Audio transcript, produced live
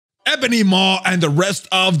Ebony Maw and the rest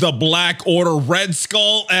of the Black Order, Red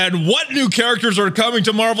Skull, and what new characters are coming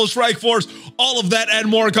to Marvel Strike Force. All of that and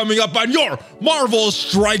more coming up on your Marvel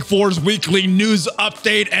Strike Force weekly news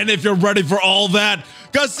update. And if you're ready for all that,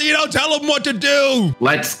 Khasino, tell them what to do.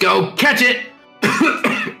 Let's go catch it.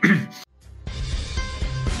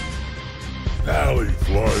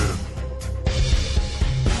 ValleyFlyin.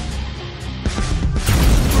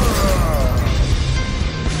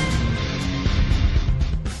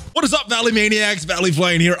 What is up, Valley Maniacs?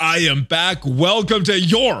 ValleyFlyin here. I am back. Welcome to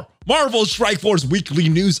your Marvel Strike Force weekly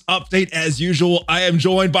news update. As usual, I am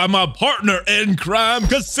joined by my partner in crime,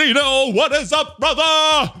 Khasino. What is up,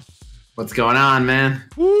 brother? What's going on, man?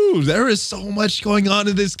 Woo, there is so much going on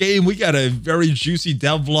in this game. We got a very juicy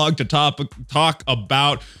devlog to talk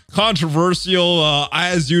about. Controversial,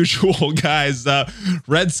 as usual, guys.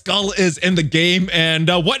 Red Skull is in the game, and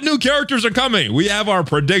what new characters are coming? We have our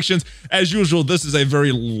predictions. As usual, this is a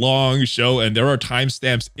very long show, and there are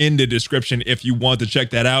timestamps in the description if you want to check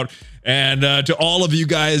that out. And to all of you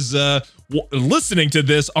guys listening to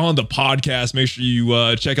this on the podcast, make sure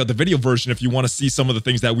you check out the video version if you want to see some of the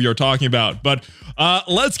things that we are talking about. But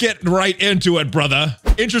let's get right into it, brother.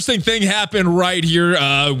 Interesting thing happened right here.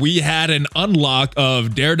 We had an unlock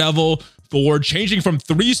of Daredevil, Thor, changing from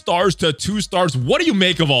 3 stars to 2 stars. What do you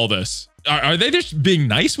make of all this? Are they just being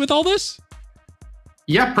nice with all this?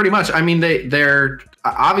 Yeah, pretty much. I mean, they're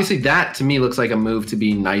obviously, that to me looks like a move to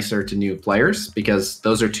be nicer to new players, because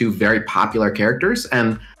those are 2 very popular characters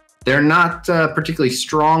and they're not particularly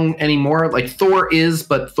strong anymore. Like Thor is,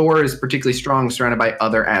 but Thor is particularly strong surrounded by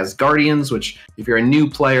other Asgardians, which if you're a new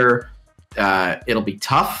player, it'll be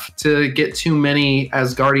tough to get too many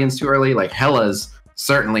Asgardians too early. Like Hela's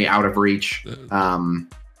certainly out of reach. And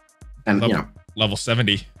level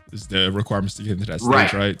 70 is the requirements to get into that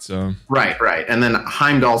stage, right? So right. And then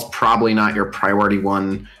Heimdall's probably not your priority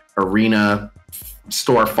 1 arena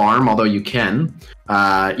store farm, although you can.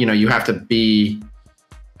 You have to be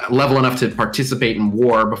level enough to participate in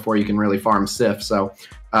war before you can really farm Sif. So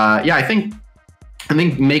yeah, I think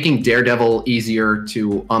making Daredevil easier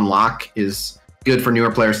to unlock is good for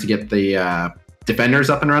newer players to get the defenders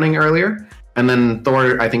up and running earlier. And then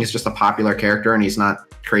Thor, I think, is just a popular character and he's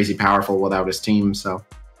not crazy powerful without his team. So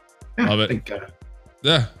yeah, love it.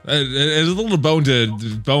 Yeah, it's a little bone to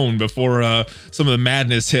bone before some of the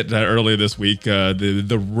madness hit earlier this week.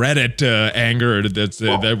 The Reddit anger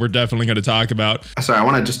that we're definitely going to talk about. Sorry, I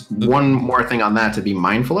want to just one more thing on that to be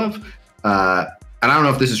mindful of. And I don't know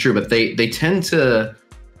if this is true, but they tend to,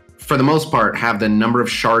 for the most part, have the number of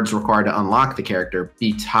shards required to unlock the character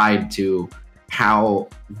be tied to how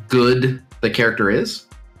good the character is.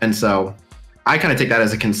 And so I kind of take that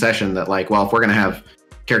as a concession that, like, well, if we're going to have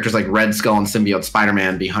characters like Red Skull and Symbiote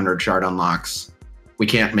Spider-Man be 100 shard unlocks, we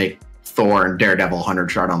can't make Thor and Daredevil 100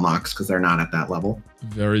 shard unlocks because they're not at that level.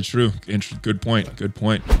 Very true. Good point.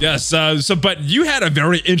 Yes. But you had a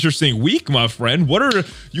very interesting week, my friend.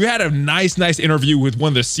 You had a nice interview with one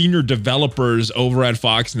of the senior developers over at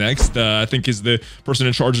Fox Next. I think is the person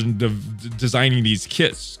in charge of designing these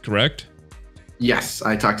kits, correct? Yes,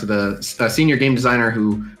 I talked to the senior game designer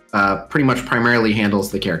who pretty much primarily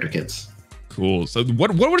handles the character kits. Cool. So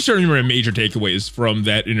what were some of your major takeaways from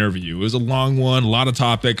that interview? It was a long one, a lot of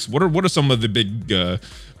topics. What are some of the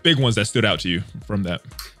big ones that stood out to you from that?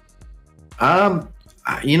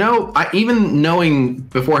 Even knowing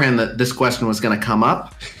beforehand that this question was going to come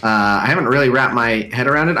up, I haven't really wrapped my head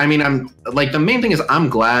around it. I mean, the main thing is I'm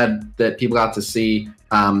glad that people got to see.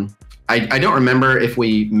 I don't remember if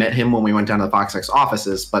we met him when we went down to the FoxX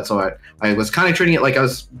offices, but so I was kind of treating it like I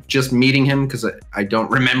was just meeting him, because I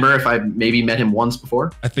don't remember if I maybe met him once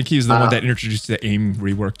before. I think he's the one that introduced the AIM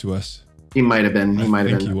rework to us. He might have been.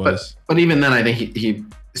 He was. But even then, I think he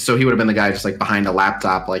would have been the guy just like behind a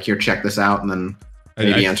laptop, like, here, check this out, and then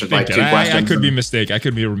maybe answered like 2 questions. I could be mistaken. I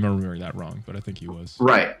could be remembering that wrong, but I think he was.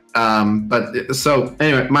 Right. But so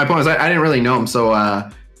anyway, my point was I didn't really know him,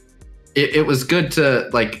 so it was good to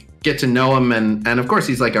like get to know him, and of course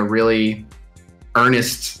he's like a really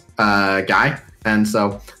earnest guy, and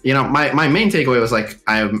so my main takeaway was like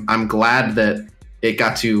I'm glad that it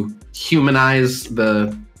got to humanize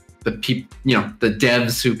the people, the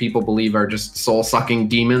devs who people believe are just soul-sucking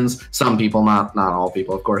demons. Some people, not all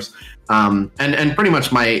people, of course. And pretty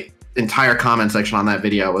much my entire comment section on that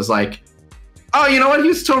video was like, oh, you know what,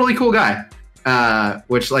 he's a totally cool guy,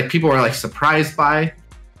 which like people were like surprised by.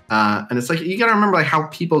 And it's like, you gotta remember like how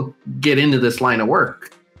people get into this line of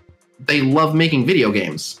work. They love making video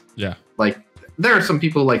games. Yeah. Like there are some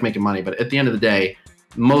people who like making money, but at the end of the day,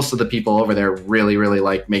 most of the people over there really, really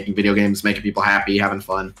like making video games, making people happy, having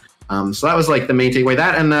fun. So that was like the main takeaway.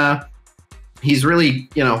 That, and he's really,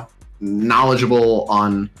 knowledgeable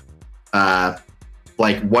on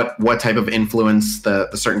like what type of influence the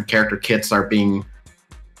certain character kits are going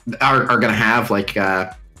to have. Like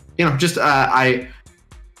just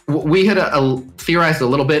we had theorized a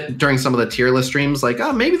little bit during some of the tier list streams, like,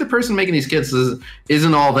 oh, maybe the person making these kits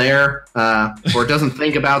isn't all there, or doesn't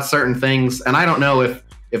think about certain things. And I don't know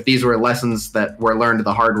if these were lessons that were learned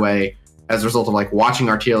the hard way as a result of like watching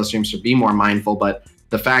our tier list streams to be more mindful. But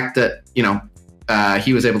the fact that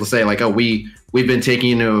he was able to say like, oh, we've been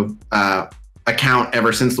taking into account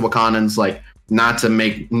ever since the Wakandans, like, not to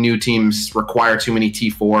make new teams require too many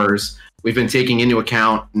T4s. We've been taking into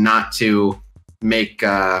account not to make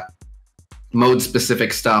mode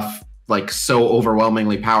specific stuff like so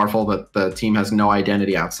overwhelmingly powerful that the team has no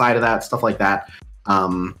identity outside of that, stuff like that.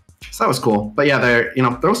 So that was cool. But yeah, there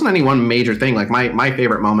wasn't any one major thing. Like my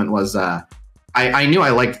favorite moment was I knew I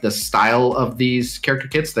liked the style of these character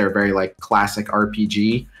kits. They're very like classic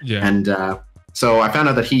RPG. Yeah. And so I found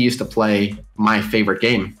out that he used to play my favorite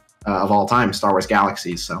game of all time, Star Wars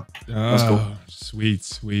Galaxies. So that was cool. Sweet.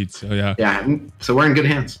 So yeah. Yeah. So we're in good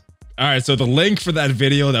hands. All right, so the link for that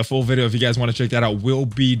video, that full video, if you guys want to check that out, will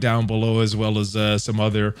be down below, as well as some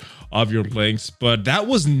other of your links. But that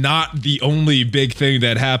was not the only big thing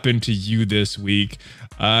that happened to you this week.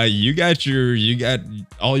 You got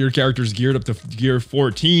all your characters geared up to gear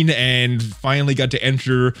 14 and finally got to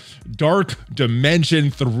enter Dark Dimension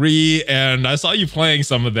 3. And I saw you playing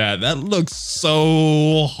some of that. That looks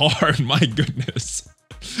so hard. My goodness.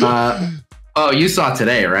 Oh, you saw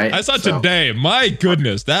today, right? I saw today. My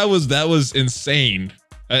goodness, that was insane.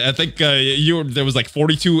 I think there was like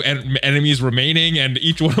 42 enemies remaining, and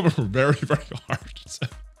each one of them were very, very hard. So.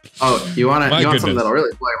 Oh, you want something that'll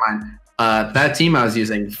really blow your mind? That team I was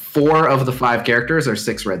using, 4 of the 5 characters are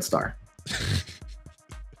 6 red star.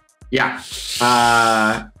 Yeah.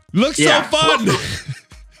 Looks so fun.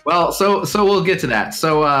 Well, so we'll get to that.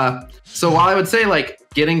 So while I would say like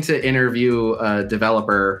getting to interview a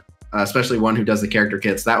developer, especially one who does the character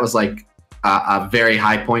kits, that was like a very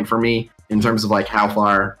high point for me in terms of like how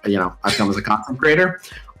far I've come as a content creator.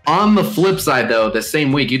 On the flip side, though, the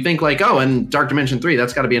same week, you'd think like, oh, and Dark Dimension 3,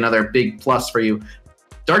 that's got to be another big plus for you.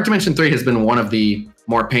 Dark Dimension 3 has been one of the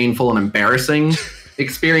more painful and embarrassing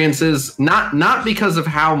experiences, not because of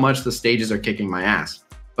how much the stages are kicking my ass,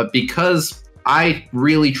 but because I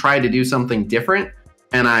really tried to do something different,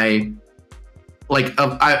 and I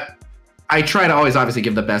try to always obviously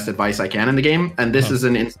give the best advice I can in the game. And this is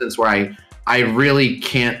an instance where I really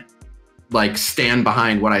can't like stand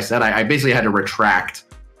behind what I said. I basically had to retract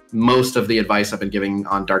most of the advice I've been giving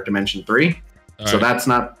on Dark Dimension 3. So that's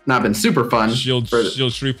not been super fun. Shield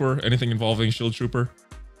Trooper, anything involving Shield Trooper?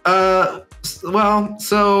 Well,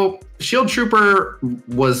 so Shield Trooper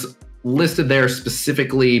was listed there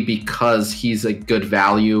specifically because he's a good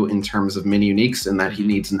value in terms of mini uniques and that he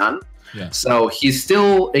needs none. Yeah. So he's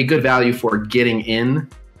still a good value for getting in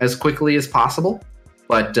as quickly as possible,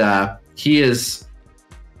 but he is.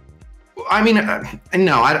 I mean,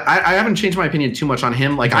 no, I haven't changed my opinion too much on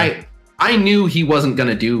him. Like I knew he wasn't going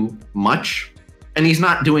to do much, and he's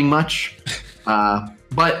not doing much.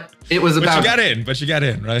 But it was about. But you got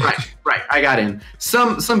in, right? Right. I got in.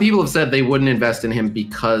 Some people have said they wouldn't invest in him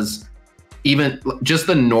because even just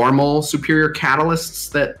the normal superior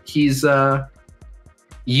catalysts that he's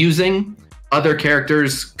using, other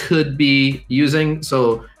characters could be using.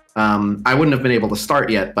 So I wouldn't have been able to start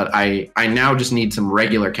yet, but I now just need some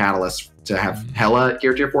regular catalysts to have Hela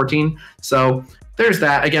gear tier 14. So there's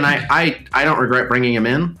that. Again, I don't regret bringing him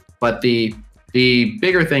in, but the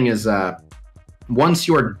bigger thing is once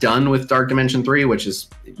you're done with Dark Dimension 3, which is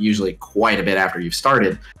usually quite a bit after you've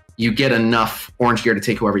started, you get enough orange gear to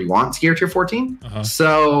take whoever you want to gear tier 14.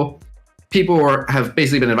 So people have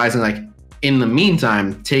basically been advising, like, in the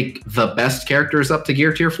meantime, take the best characters up to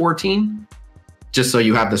gear tier 14, just so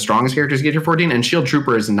you have the strongest characters gear tier 14. And Shield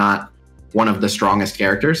Trooper is not one of the strongest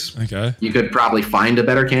characters. Okay. You could probably find a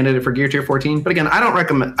better candidate for gear tier 14. But again, I don't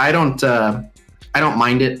recommend. I don't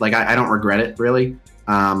mind it. Like I don't regret it really.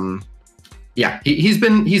 Yeah, he's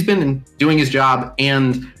been doing his job,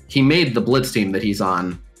 and he made the Blitz team that he's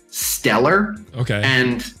on stellar. Okay.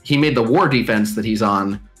 And he made the war defense that he's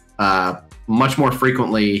on much more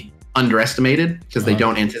frequently underestimated because they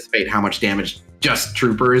don't anticipate how much damage just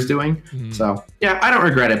Trooper is doing. So yeah, I don't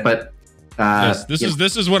regret it, but yes,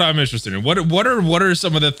 this is what I'm interested in. What are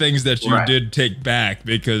some of the things that you did take back?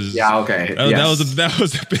 Because that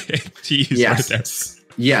was a big tease right there.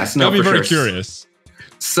 Yes, no, I'll be very curious.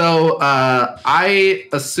 So I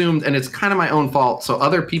assumed, and it's kind of my own fault. So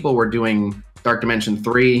other people were doing Dark Dimension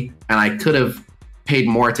 3, and I could have paid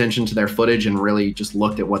more attention to their footage and really just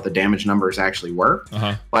looked at what the damage numbers actually were.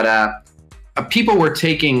 But people were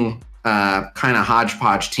taking kind of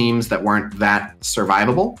hodgepodge teams that weren't that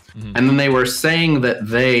survivable. And then they were saying that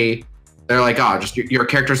they're like, oh, just your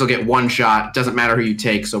characters will get one shot. Doesn't matter who you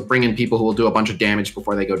take. So bring in people who will do a bunch of damage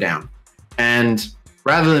before they go down. And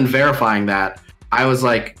rather than verifying that, I was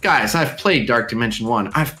like, guys, I've played Dark Dimension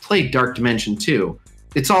 1. I've played Dark Dimension 2.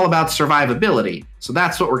 It's all about survivability. So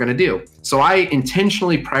that's what we're going to do. So I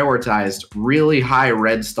intentionally prioritized really high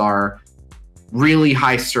red star, really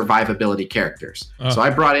high survivability characters. So I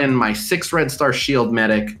brought in my 6 red star shield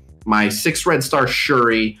medic, my 6 red star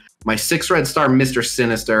Shuri, my 6 red star Mr.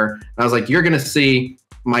 Sinister. And I was like, you're going to see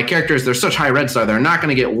my characters, they're such high red star, they're not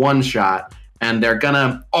going to get one shot, and they're going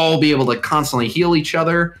to all be able to constantly heal each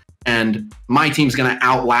other. And my team's going to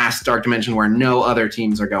outlast Dark Dimension where no other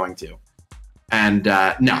teams are going to. And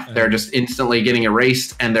no, they're just instantly getting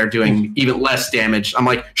erased, and they're doing even less damage. I'm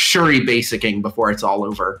like Shuri basicking before it's all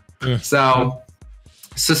over. So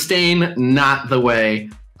sustain, not the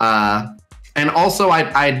way. And also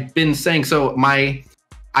I'd been saying, so I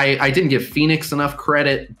didn't give Phoenix enough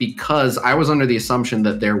credit because I was under the assumption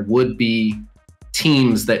that there would be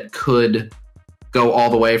teams that could go all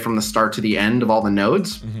the way from the start to the end of all the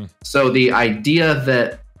nodes. So the idea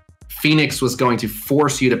that Phoenix was going to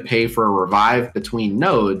force you to pay for a revive between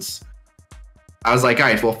nodes, I was like, all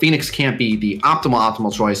right, well, Phoenix can't be the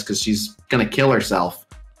optimal choice because she's going to kill herself.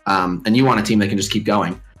 And you want a team that can just keep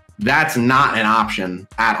going. That's not an option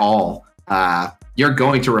at all. You're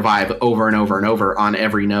going to revive over and over and over on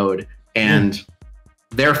every node. And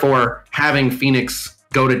therefore, having Phoenix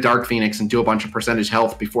go to Dark Phoenix and do a bunch of percentage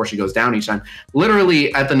health before she goes down each time.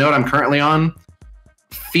 Literally, at the node I'm currently on,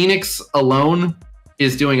 Phoenix alone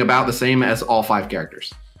is doing about the same as all 5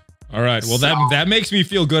 characters. All right. Well, that makes me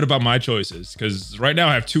feel good about my choices, because right now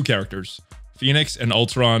I have 2 characters, Phoenix and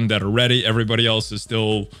Ultron, that are ready. Everybody else is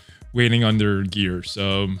still waiting on their gear.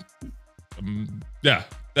 So, yeah,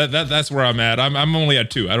 that's where I'm at. I'm only at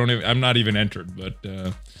 2. I'm not even entered, but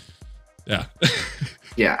yeah.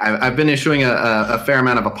 Yeah, I've been issuing a fair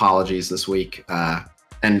amount of apologies this week,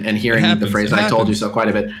 and hearing the phrase "I told you so" quite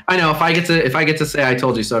a bit. I know if I get to say "I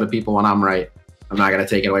told you so" to people when I'm right, I'm not gonna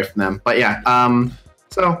take it away from them. But yeah,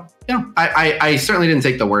 so you know, I certainly didn't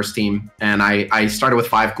take the worst team, and I started with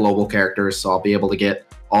 5 global characters, so I'll be able to get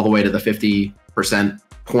all the way to the 50%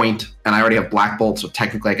 point, and I already have Black Bolt, so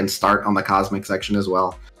technically I can start on the Cosmic section as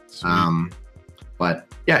well. But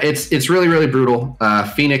yeah, it's really, really brutal.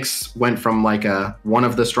 Phoenix went from like one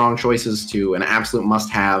of the strong choices to an absolute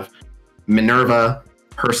must-have. Minerva,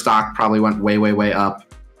 her stock probably went way, way, way up.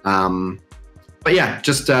 But yeah,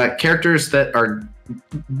 just characters that are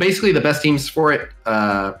basically the best teams for it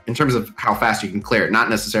in terms of how fast you can clear it. Not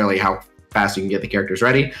necessarily how fast you can get the characters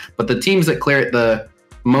ready, but the teams that clear it the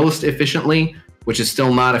most efficiently, which is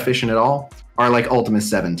still not efficient at all, are like Ultimate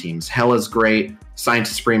 7 teams. Hela's great,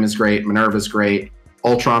 Scientist Supreme is great, Minerva's great,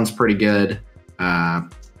 Ultron's pretty good,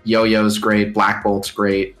 Yo-Yo's great, Black Bolt's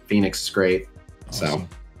great, Phoenix is great. Awesome. So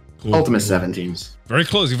Cool. Ultimate 7 teams. Very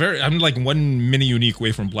close. I'm like 1 mini unique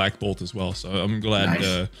away from Black Bolt as well. So I'm glad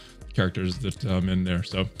Nice. Characters that I'm in there.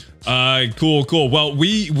 So cool. Well,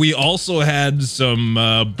 we also had some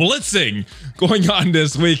blitzing going on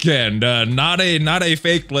this weekend. Not a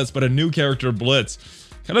fake blitz, but a new character blitz.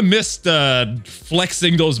 Kind of missed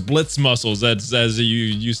flexing those blitz muscles, as you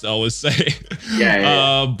used to always say.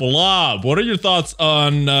 Yeah. Blob, what are your thoughts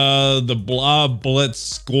on the Blob blitz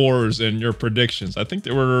scores and your predictions? I think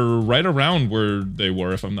they were right around where they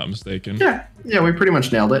were, if I'm not mistaken. Yeah, we pretty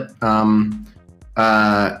much nailed it.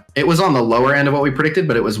 It was on the lower end of what we predicted,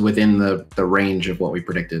 but it was within the range of what we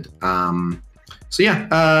predicted. So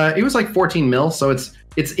yeah, it was like 14 mil. So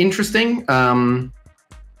it's interesting.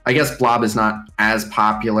 I guess Blob is not as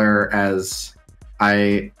popular as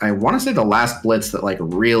I want to say the last blitz that like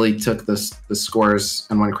really took the scores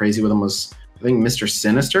and went crazy with him was, I think, Mr.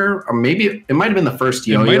 Sinister, or maybe it might have been the first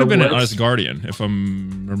Yo-Yo. It might have been blitz. an Asgardian, if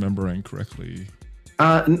I'm remembering correctly.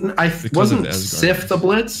 Wasn't Sif the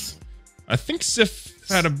blitz? I think Sif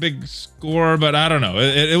had a big score, but I don't know.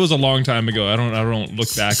 It was a long time ago. I don't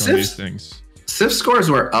look back on these things. Sif scores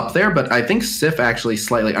were up there, but I think Sif actually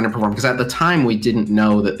slightly underperformed because at the time we didn't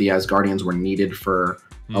know that the Asgardians were needed for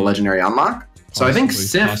a legendary unlock. So I think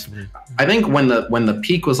Sif, I think when the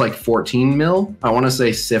peak was like 14 mil, I want to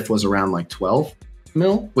say Sif was around like 12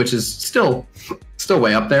 mil, which is still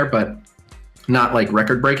way up there, but not like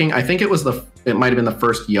record breaking. I think it was it might have been the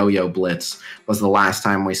first Yo-Yo Blitz was the last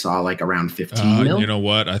time we saw like around 15 mil. You know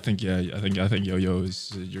what? I think Yo-Yo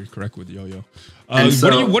is. You're correct with Yo-Yo.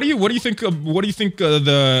 So, what do you think? What do you think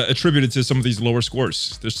the attributed to some of these lower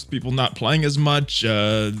scores? There's people not playing as much.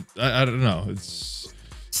 I don't know. It's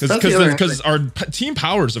because our team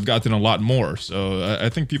powers have gotten a lot more. So I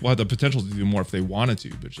think people have the potential to do more if they wanted to,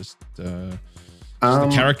 but just the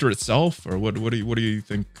character itself, or what do you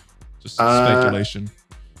think? Just speculation.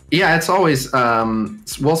 Yeah, it's always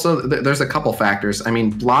well. So there's a couple factors. I mean,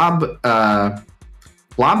 Blob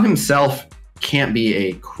himself can't be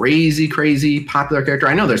a crazy popular character.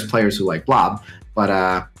 I know there's players who like Blob,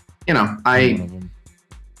 but you know,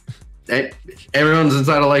 everyone's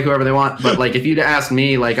entitled to like whoever they want. But like, if you'd ask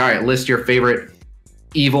me, like, all right, list your favorite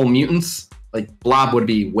evil mutants, like Blob would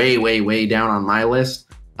be way down on my list.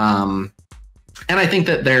 And I think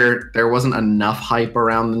that there wasn't enough hype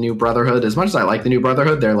around the new Brotherhood. As much as I like the new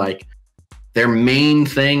Brotherhood, they're like, their main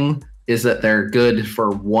thing is that they're good for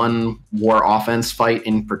one war offense fight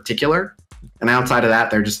in particular. And outside of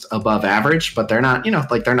that, they're just above average, but they're not, you know,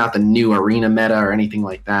 like they're not the new arena meta or anything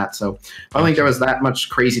like that. So I don't think there was that much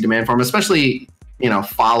crazy demand for them, especially, you know,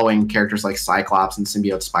 following characters like Cyclops and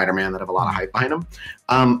Symbiote Spider-Man that have a lot of hype behind them.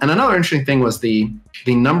 And another interesting thing was the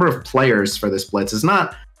number of players for this Blitz is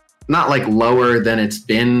not like lower than it's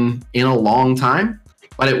been in a long time,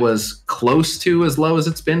 but it was close to as low as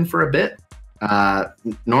it's been for a bit.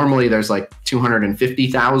 Normally there's like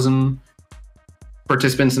 250,000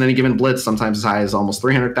 participants in any given Blitz, sometimes as high as almost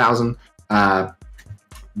 300,000.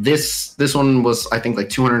 This one was, I think, like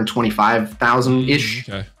 225,000 ish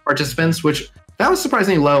participants, which that was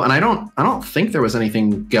surprisingly low. And I don't think there was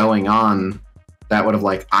anything going on that would have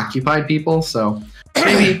like occupied people. So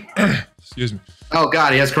maybe. Excuse me. Oh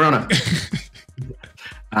God, he has corona.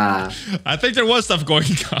 I think there was stuff going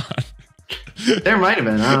on. There might have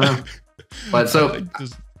been. I don't know. But so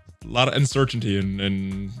there's a lot of uncertainty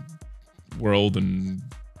in world, and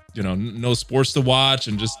you know, no sports to watch,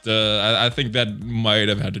 and just I think that might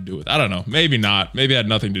have had to do with, I don't know, maybe not, maybe it had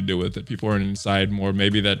nothing to do with it. People weren't inside more.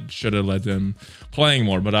 Maybe that should have led them playing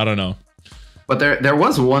more, but I don't know. But there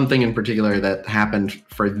was one thing in particular that happened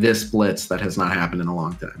for this Blitz that has not happened in a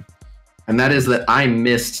long time. And that is that I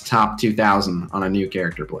missed top 2000 on a new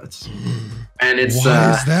character Blitz. And it's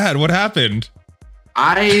why is that? What happened?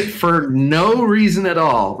 I, for no reason at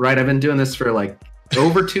all, right? I've been doing this for like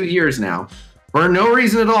over 2 years now. For no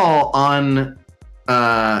reason at all, on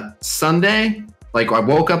Sunday, like I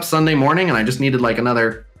woke up Sunday morning and I just needed like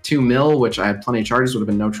another 2 mil, which I had plenty of charges, would have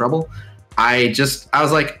been no trouble. I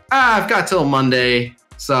was like, I've got till Monday,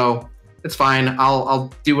 so it's fine.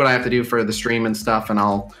 I'll do what I have to do for the stream and stuff, and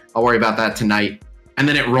I'll worry about that tonight. And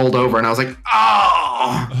then it rolled over, and I was like,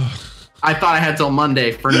 oh, I thought I had till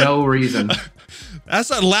Monday for no reason. That's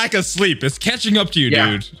a lack of sleep. It's catching up to you,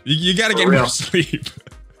 dude. You got to get more sleep.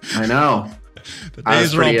 I know. The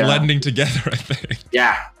days are all blending together, I think.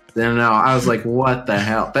 Yeah. No, I was like, what the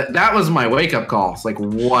hell? That was my wake up call. It's like,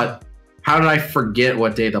 what? How did I forget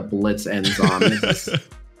what day the Blitz ends on? This is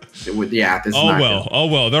not good. Oh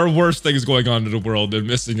well. There are worse things going on in the world than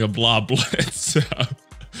missing a Blob Blitz.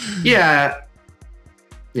 Yeah.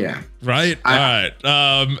 Right. All right.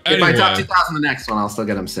 If I top 2000 the next one, I'll still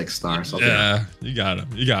get him 6 stars. Yeah, you got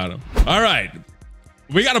him. All right.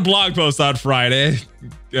 We got a blog post on Friday.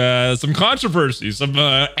 Some controversy, some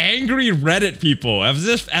angry Reddit people, as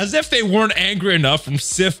if they weren't angry enough from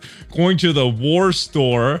Sif going to the war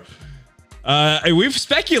store. We've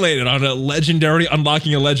speculated on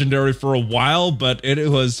unlocking a legendary for a while, but it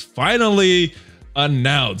was finally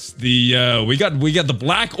announced. We got the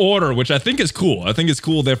Black Order, which I think is cool. I think it's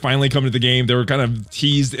cool they're finally coming to the game. They were kind of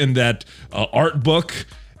teased in that art book,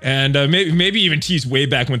 and maybe even teased way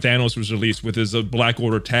back when Thanos was released with his Black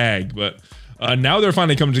Order tag. But now they're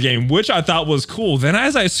finally coming to the game, which I thought was cool. Then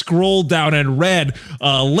as I scrolled down and read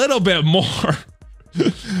a little bit more,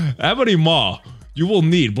 Ebony Maw, you will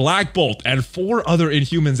need Black Bolt and 4 other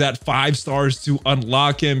Inhumans at 5 stars to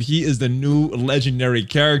unlock him. He is the new legendary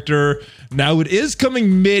character. Now it is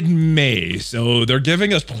coming mid-May, so they're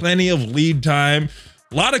giving us plenty of lead time.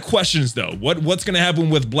 A lot of questions though. What's going to happen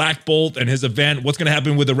with Black Bolt and his event? What's going to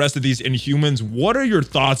happen with the rest of these Inhumans? What are your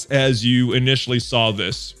thoughts as you initially saw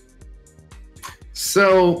this?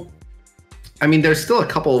 So, I mean, there's still a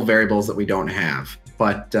couple of variables that we don't have,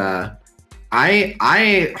 but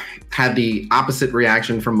I had the opposite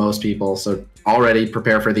reaction from most people. So already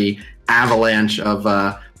prepare for the avalanche of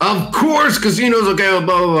course, Khasino's okay,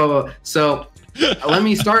 blah, blah, blah. So let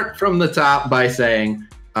me start from the top by saying,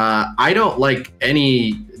 I don't like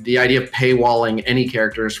the idea of paywalling any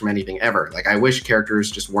characters from anything ever. Like, I wish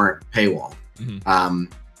characters just weren't paywalled.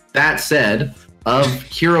 That said, of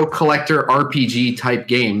hero collector RPG type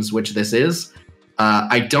games, which this is,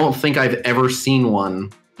 I don't think I've ever seen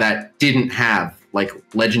one that didn't have like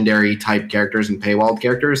legendary type characters and paywalled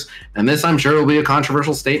characters. And this, I'm sure, will be a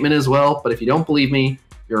controversial statement as well. But if you don't believe me,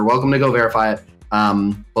 you're welcome to go verify it.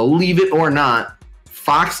 Believe it or not,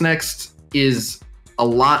 Foxnext is a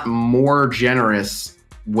lot more generous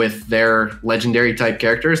with their legendary type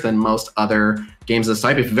characters than most other games of this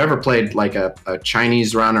type. If you've ever played like a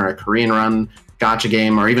Chinese run or a Korean run gacha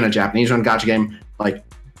game, or even a Japanese run gacha game, like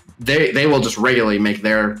they will just regularly make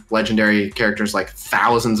their legendary characters like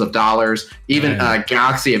thousands of dollars. Even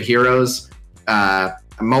Galaxy of Heroes, a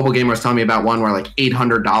mobile gamer was telling me about one where like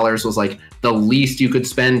 $800 was like the least you could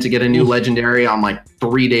spend to get a new legendary on like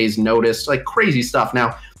 3 days notice, like crazy stuff.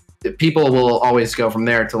 Now, people will always go from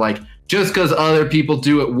there to like, just because other people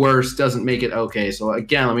do it worse doesn't make it okay. So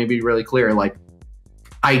again, let me be really clear. Like,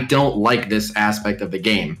 I don't like this aspect of the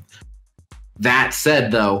game. That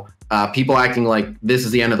said, though, people acting like this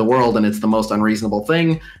is the end of the world and it's the most unreasonable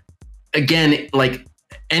thing. Again, like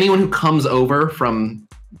anyone who comes over from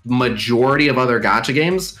majority of other gacha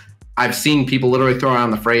games, I've seen people literally throw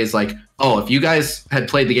around the phrase like, oh, if you guys had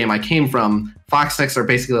played the game I came from, Foxnext are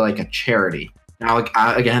basically like a charity. Now, like,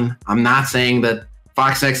 again, I'm not saying that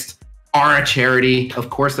Foxnext are a charity. Of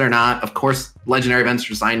course they're not. Of course, legendary events are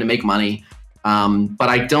designed to make money. But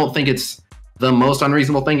I don't think it's the most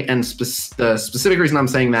unreasonable thing. And the specific reason I'm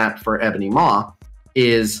saying that for Ebony Maw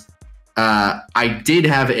is I did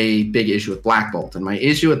have a big issue with Black Bolt. And my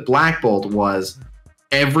issue with Black Bolt was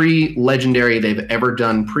every legendary they've ever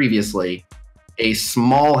done previously, a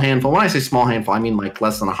small handful. When I say small handful, I mean like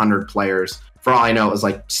less than 100 players. For all I know, it was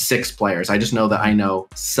like 6 players. I just know that I know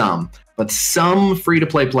some. But some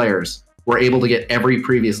free-to-play players were able to get every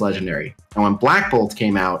previous legendary. And when Black Bolt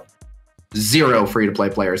came out, 0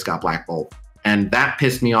 free-to-play players got Black Bolt. And that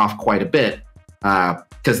pissed me off quite a bit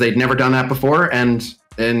because they'd never done that before. And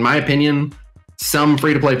in my opinion, some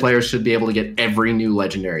free-to-play players should be able to get every new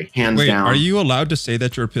legendary, hands down. Are you allowed to say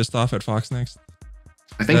that you're pissed off at Foxnext?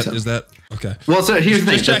 I think so. Is that okay? Well, so here's the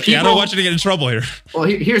thing. Just checking. I don't want you to get in trouble here. Well,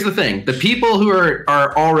 here's the thing. The people who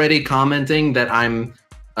are already commenting that I'm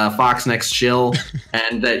Foxnext shill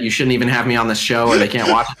and that you shouldn't even have me on this show or they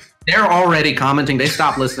can't watch, they're already commenting. They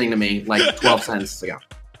stopped listening to me like 12 sentences ago.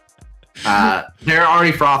 They're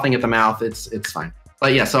already frothing at the mouth. It's fine.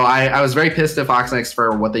 But yeah, so I was very pissed at Foxnext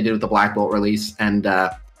for what they did with the Black Bolt release. And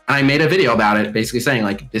I made a video about it basically saying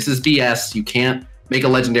like, this is BS. You can't make a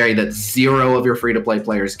legendary that 0 of your free-to-play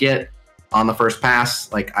players get on the first pass.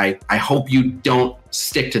 Like, I hope you don't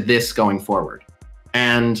stick to this going forward.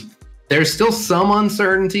 And there's still some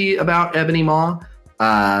uncertainty about Ebony Maw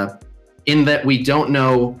in that we don't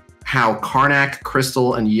know how Karnak,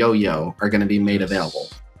 Crystal, and Yo-Yo are going to be made available.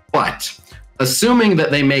 But assuming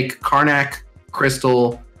that they make Karnak,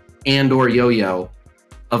 Crystal, and or Yo-Yo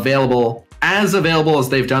available as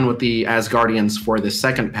they've done with the Asgardians for the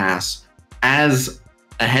second pass, as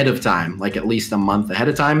ahead of time, like at least a month ahead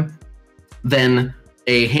of time, then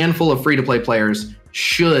a handful of free-to-play players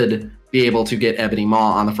should be able to get Ebony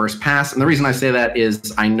Maw on the first pass. And the reason I say that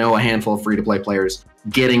is I know a handful of free-to-play players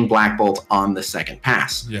getting Black Bolt on the second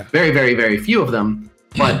pass. Yeah. Very, very, very few of them,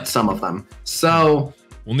 but some of them. So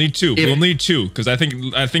we'll need 2. We'll need 2 because I think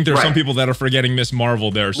there's some people that are forgetting Miss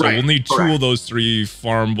Marvel there. So we'll need 2 of those 3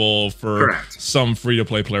 farmable for some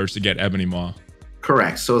free-to-play players to get Ebony Maw.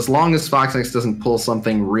 Correct. So as long as Foxnext doesn't pull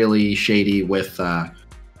something really shady with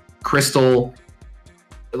Crystal,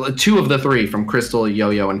 2 of the 3 from Crystal,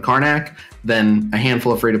 Yo-Yo, and Karnak, then a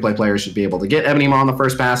handful of free-to-play players should be able to get Ebony Maw on the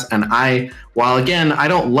first pass. And while again, I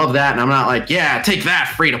don't love that, and I'm not like, yeah, take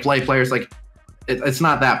that, free-to-play players. Like, it's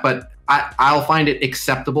not that, but I'll find it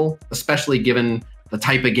acceptable, especially given the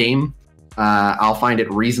type of game. I'll find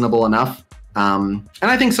it reasonable enough. And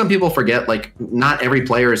I think some people forget, like, not every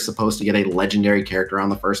player is supposed to get a legendary character on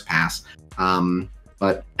the first pass.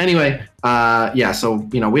 But anyway, yeah, so,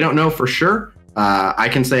 you know, we don't know for sure. I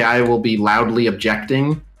can say I will be loudly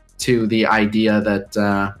objecting to the idea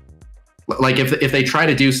that, like, if they try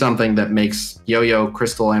to do something that makes Yo-Yo,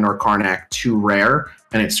 Crystal, and or Karnak too rare,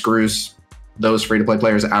 and it screws those free-to-play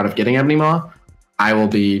players out of getting Ebony Maw, I will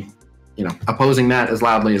be, you know, opposing that as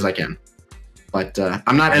loudly as I can. But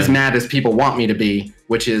I'm not as mad as people want me to be,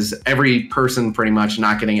 which is every person pretty much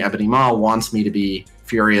not getting Ebony Maw wants me to be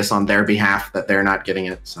furious on their behalf that they're not getting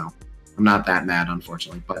it. So I'm not that mad,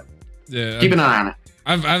 unfortunately, but keep an eye on it.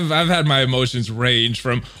 I've had my emotions range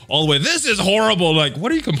from all the way, this is horrible, like,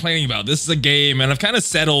 what are you complaining about? This is a game, and I've kind of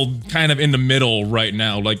settled kind of in the middle right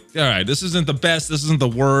now. Like, all right, this isn't the best, this isn't the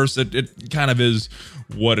worst. It kind of is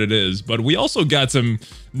what it is. But we also got some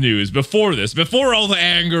news before this, before all the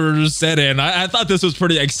anger set in. I thought this was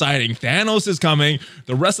pretty exciting. Thanos is coming,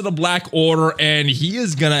 the rest of the Black Order, and he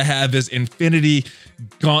is gonna have his Infinity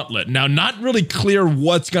Gauntlet. Now, not really clear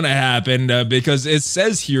what's gonna happen because it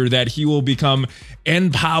says here that he will become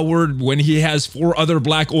empowered when he has 4 other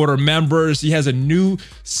Black Order members. He has a new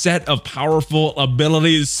set of powerful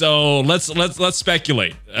abilities. So let's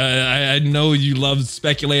speculate. I know you love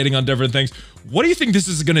speculating on different things. What do you think this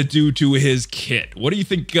is going to do to his kit? What do you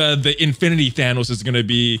think the Infinity Thanos is going to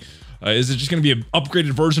be? Is it just going to be an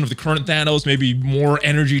upgraded version of the current Thanos, maybe more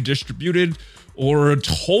energy distributed, or a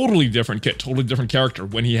totally different kit, totally different character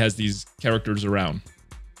when he has these characters around?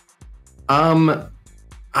 I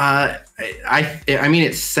mean,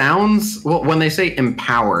 it sounds, well, when they say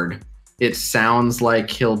empowered, it sounds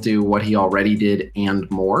like he'll do what he already did and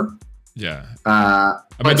more. Yeah. I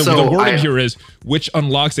mean, the wording here is, which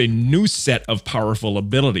unlocks a new set of powerful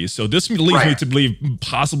abilities. So this leads me to believe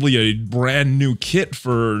possibly a brand new kit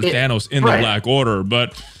for Thanos in the Black Order,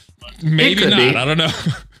 but maybe not. I don't know.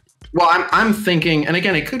 Well, I'm thinking, and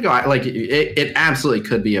again, it could go like it absolutely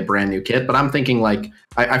could be a brand new kit, but I'm thinking like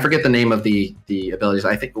I forget the name of the abilities.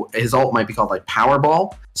 I think his ult might be called like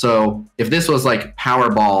Powerball. So if this was like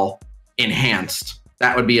Powerball enhanced,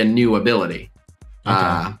 that would be a new ability.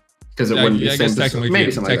 Because it wouldn't be the same.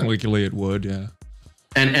 Technically, it would, yeah.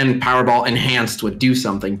 And Powerball enhanced would do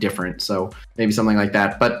something different. So maybe something like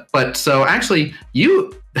that. But so actually,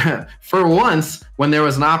 you for once, when there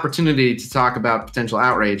was an opportunity to talk about potential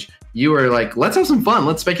outrage, you were like, let's have some fun.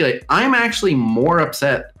 Let's speculate. I'm actually more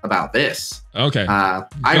upset about this. Okay. I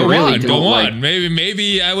really go on.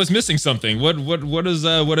 Maybe I was missing something. What is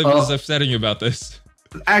upsetting you about this?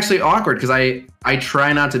 Actually awkward because I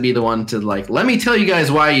try not to be the one to like, let me tell you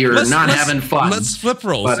guys why you're not having fun. Let's flip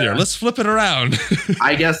roles here. Let's flip it around.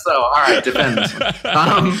 I guess so. All right, defend this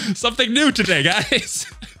one. Something new today, guys.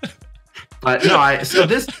 But no, so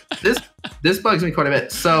this bugs me quite a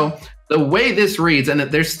bit. So the way this reads, and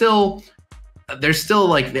there's still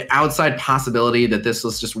like the outside possibility that this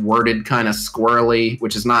was just worded kind of squirrely,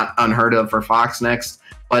 which is not unheard of for Fox Next.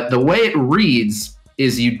 But the way it reads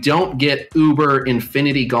is you don't get Uber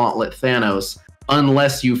Infinity Gauntlet Thanos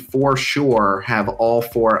unless you for sure have all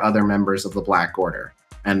 4 other members of the Black Order.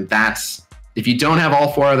 And that's, if you don't have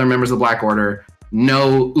all 4 other members of the Black Order,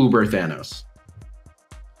 no Uber Thanos.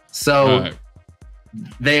 So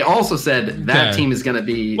they also said that team is going to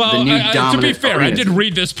be the new dominant. To be fair, I did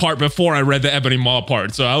read this part before I read the Ebony Maw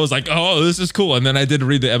part. So I was like, oh, this is cool. And then I did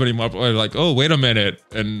read the Ebony Maw part. Like, oh, wait a minute.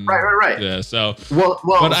 And right. Yeah, so.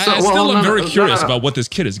 But I still am very curious about what this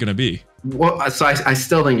kit is going to be. Well, so I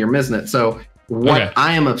still think you're missing it. So what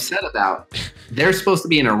I am upset about, they're supposed to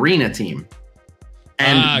be an arena team.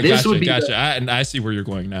 And this would be and I see where you're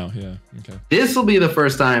going now. Yeah. Okay. This will be the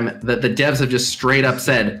first time that the devs have just straight up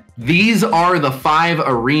said, these are the 5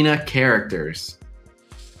 arena characters.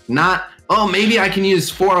 Not, oh, maybe I can use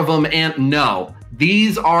 4 of them, and no,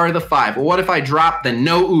 these are the 5. Well, what if I drop the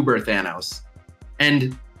no Uber Thanos?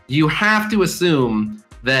 And you have to assume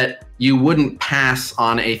that you wouldn't pass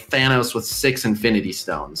on a Thanos with 6 Infinity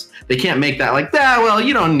Stones. They can't make that like, well,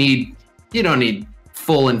 you don't need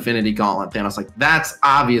full Infinity Gauntlet Thanos. Like, that's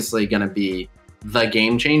obviously going to be the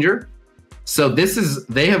game changer. So this is,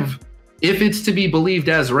 if it's to be believed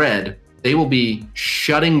as read, they will be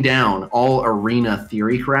shutting down all arena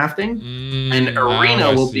theory crafting, and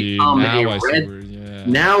arena will become a red.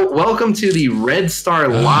 Now, welcome to the Red Star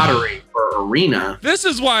Lottery for arena. This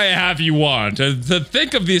is why I have you on to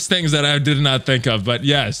think of these things that I did not think of. But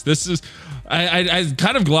yes, this is. I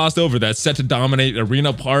kind of glossed over that set to dominate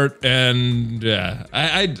arena part, and yeah,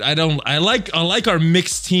 I like our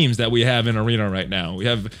mixed teams that we have in arena right now. We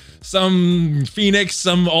have some Phoenix,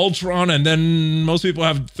 some Ultron, and then most people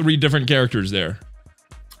have 3 different characters there.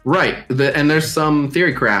 Right, and there's some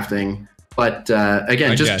theory crafting, but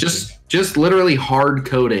again, just literally hard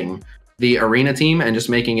coding the arena team and just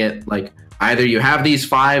making it like either you have these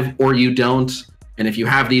 5 or you don't, and if you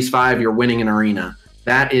have these 5, you're winning an arena.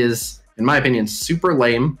 That is, in my opinion, super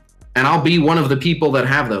lame. And I'll be one of the people that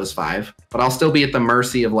have those 5, but I'll still be at the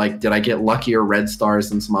mercy of like, did I get luckier red stars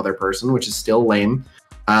than some other person, which is still lame.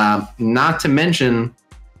 Not to mention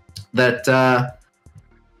that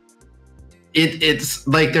it's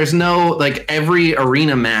like there's no, like, every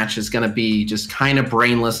arena match is going to be just kind of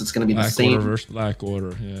brainless. It's going to be the same. Black Order versus Black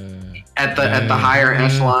Order, yeah. At the higher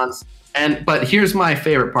echelons. But here's my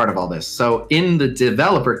favorite part of all this. So in the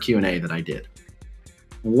developer Q&A that I did,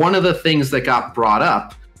 one of the things that got brought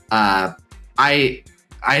up, I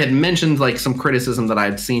had mentioned like some criticism that I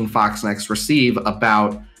had seen FoxNext receive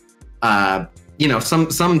about, you know,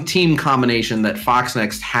 some team combination that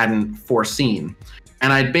FoxNext hadn't foreseen.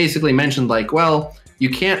 And I basically mentioned like, well, you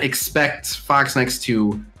can't expect FoxNext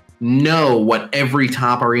to know what every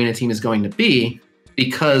top arena team is going to be,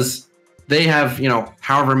 because they have, you know,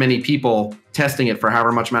 however many people testing it for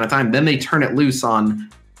however much amount of time. Then they turn it loose on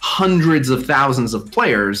hundreds of thousands of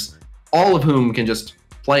players, all of whom can just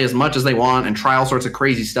play as much as they want and try all sorts of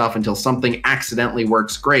crazy stuff until something accidentally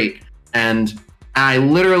works great. And I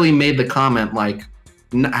literally made the comment, like,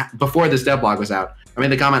 before this devlog was out, I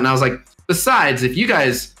made the comment and I was like, besides, if you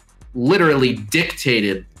guys literally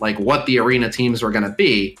dictated like what the arena teams were going to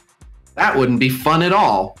be, that wouldn't be fun at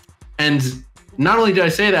all. And not only did I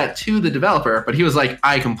say that to the developer, but he was like,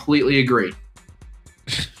 I completely agree.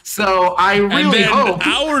 So I really hope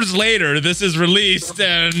hours later this is released,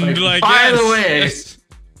 and like by the way,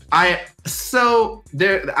 I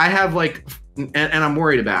have like, and I'm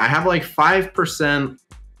worried about it. I have like 5%.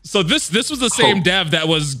 So this was the same dev that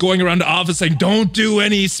was going around the office saying, don't do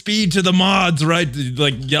any speed to the mods, right?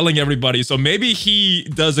 Like yelling at everybody. So maybe he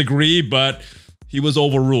does agree, but he was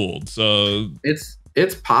overruled. So it's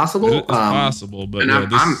possible. It's possible, but and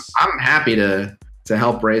yeah, I'm happy to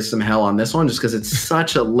help raise some hell on this one, just because it's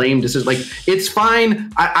such a lame decision. Like, it's fine.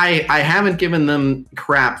 I haven't given them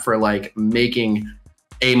crap for like making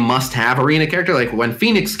a must-have arena character. Like when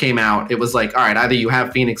Phoenix came out, it was like, all right, either you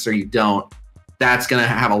have Phoenix or you don't. That's gonna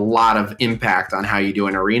have a lot of impact on how you do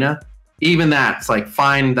an arena. Even that, it's like,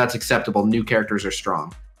 fine, that's acceptable. New characters are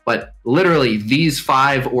strong. But literally, these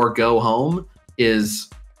 5 or go home is,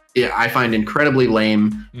 yeah, I find incredibly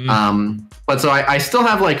lame. But so I still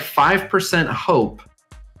have like 5% hope.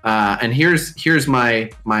 And here's my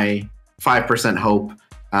 5% hope.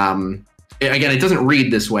 Again, it doesn't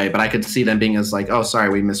read this way, but I could see them being as like, oh, sorry,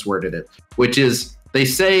 we misworded it. Which is, they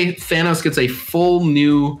say Thanos gets a full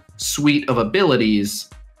new suite of abilities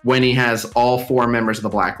when he has all 4 members of the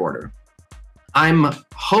Black Order. I'm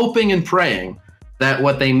hoping and praying that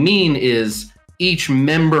what they mean is each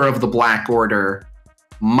member of the Black Order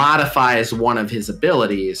modifies one of his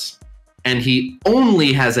abilities, and he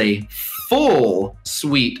only has a full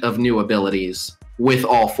suite of new abilities with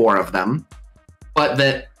all 4 of them, but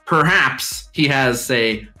that perhaps he has,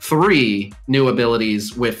 say, 3 new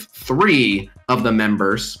abilities with 3 of the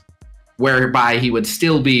members, whereby he would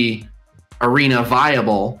still be arena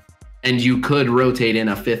viable, and you could rotate in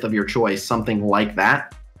a 5th of your choice, something like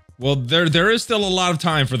that. Well, there is still a lot of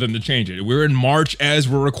time for them to change it. We're in March as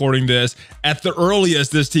we're recording this. At the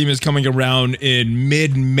earliest, this team is coming around in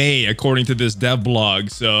mid-May, according to this dev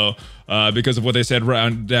blog. So, because of what they said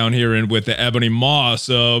down here with the Ebony Maw.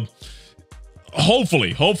 So,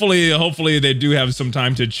 hopefully they do have some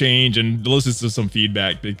time to change and listen to some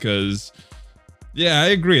feedback, because, yeah, I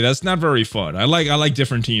agree. That's not very fun. I like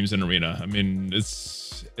different teams in arena. I mean,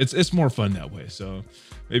 it's more fun that way. So.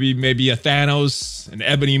 Maybe a Thanos, an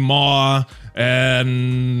Ebony Maw,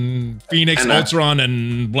 and Phoenix, Ultron,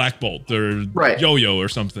 and Black Bolt, or Yo-Yo or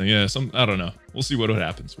something. Yeah, I don't know. We'll see what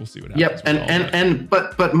happens. Yep,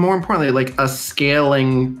 but more importantly, like a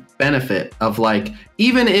scaling benefit of like,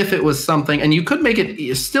 even if it was something, and you could make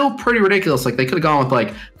it still pretty ridiculous. Like they could have gone with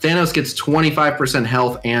like Thanos gets 25%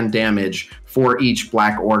 health and damage for each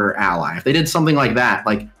Black Order ally. If they did something like that,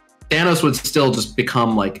 like Thanos would still just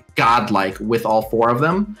become like godlike with all 4 of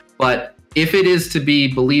them. But if it is to be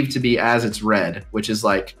believed to be as it's read, which is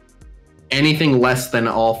like anything less than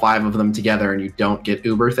all 5 of them together and you don't get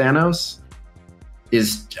Uber Thanos,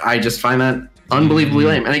 I just find that unbelievably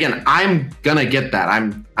lame. And again, I'm gonna get that.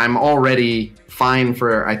 I'm already fine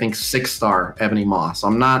for, I think, 6-star Ebony Maw. So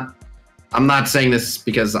I'm not saying this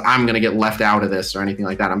because I'm gonna get left out of this or anything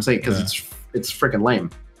like that. I'm saying because it's freaking lame.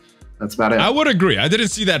 That's about it. I would agree. I didn't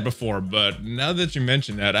see that before, but now that you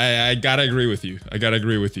mentioned that, I gotta agree with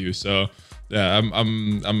you. So yeah,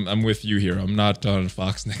 I'm with you here. I'm not on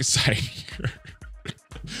FoxNext side here.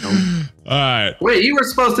 Nope. All right. Wait, you were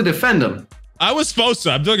supposed to defend him. I was supposed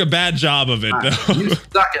to. I'm doing a bad job of it, though. You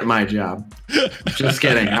suck at my job. Just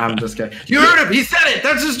kidding. I'm just kidding. You heard him. He said it.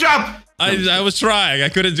 That's his job. I was trying. I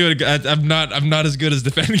couldn't do it. I'm not as good as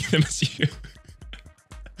defending him as you.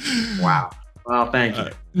 Wow. Well, thank you.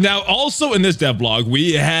 Now, also in this devlog,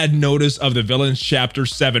 we had notice of the Villains Chapter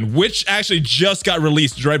 7, which actually just got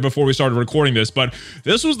released right before we started recording this. But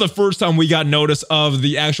this was the first time we got notice of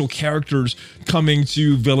the actual characters coming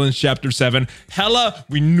to Villains Chapter 7. Hela,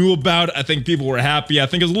 we knew about. I think people were happy. I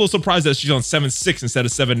think I was a little surprised that she's on 7.6 instead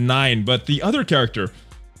of 7.9. But the other character,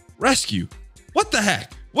 Rescue, what the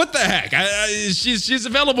heck? What the heck? She's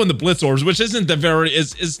available in the Blitz orbs, which isn't the very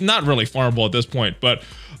is not really farmable at this point. But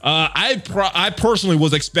I personally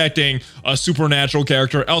was expecting a supernatural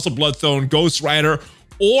character, Elsa Bloodstone, Ghost Rider,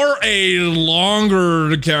 or a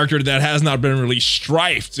longer character that has not been really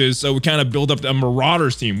strifed. So we kind of build up the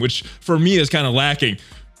Marauders team, which for me is kind of lacking.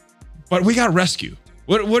 But we got Rescue.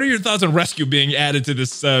 What are your thoughts on Rescue being added to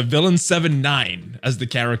this Villain 7-9 as the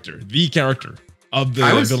character of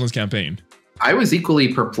the Villains campaign? I was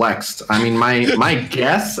equally perplexed. I mean, my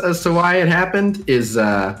guess as to why it happened is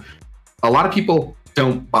a lot of people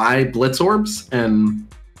don't buy Blitz orbs, and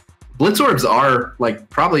Blitz orbs are like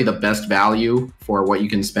probably the best value for what you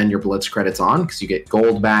can spend your Blitz credits on, because you get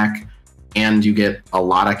gold back and you get a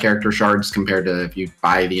lot of character shards compared to if you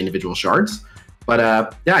buy the individual shards.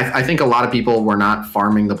 But yeah, I think a lot of people were not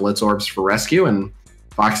farming the Blitz orbs for Rescue, and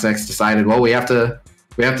FoxX decided, well, we have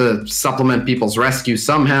to supplement people's Rescue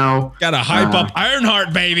somehow. Gotta hype up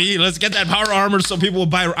Ironheart, baby. Let's get that power armor so people will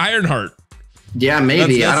buy Ironheart. Yeah,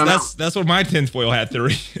 maybe. I don't know. That's what my tinfoil hat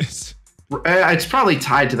theory is. It's probably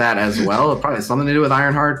tied to that as well. It probably has something to do with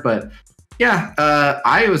Ironheart, but yeah,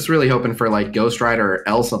 I was really hoping for like Ghost Rider or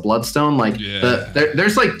Elsa Bloodstone. Like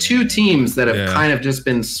there's like two teams that have kind of just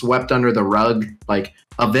been swept under the rug, like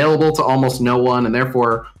available to almost no one, and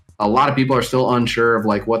therefore a lot of people are still unsure of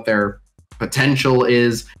like what their potential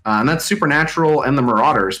is, and that's Supernatural and the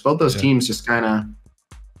Marauders. Both those teams just are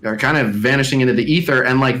kind of vanishing into the ether.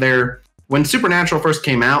 And like when Supernatural first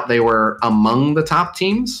came out, they were among the top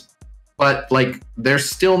teams, but like they're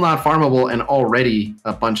still not farmable, and already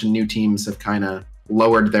a bunch of new teams have kind of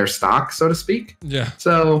lowered their stock, so to speak. Yeah.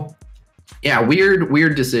 So yeah,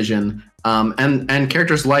 weird decision. And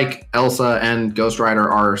characters like Elsa and Ghost Rider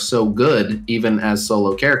are so good, even as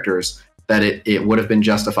solo characters, that it would have been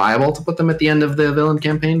justifiable to put them at the end of the villain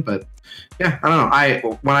campaign. But yeah, I don't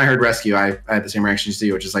know. When I heard Rescue, I had the same reaction as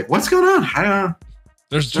you, which is like, what's going on? I don't know.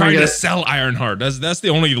 They're trying to sell Ironheart. That's the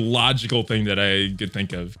only logical thing that I could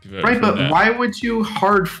think of. Right, but why would you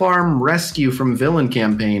hard farm Rescue from villain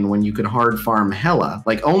campaign when you could hard farm Hela?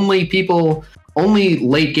 Like only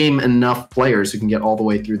late game enough players who can get all the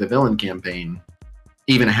way through the villain campaign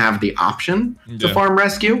even have the option to farm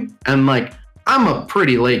Rescue. And like, I'm a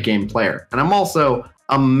pretty late game player, and I'm also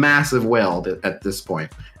a massive whale at this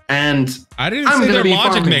point. And I didn't say their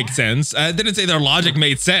logic makes sense. I didn't say their logic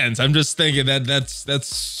made sense. I'm just thinking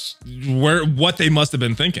that's what they must have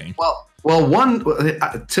been thinking. Well, one,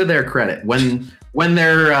 to their credit, when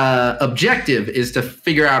their objective is to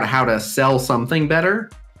figure out how to sell something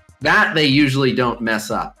better, that they usually don't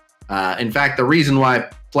mess up. In fact, the reason why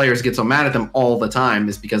players get so mad at them all the time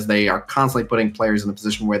is because they are constantly putting players in a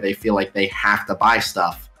position where they feel like they have to buy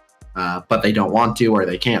stuff, but they don't want to or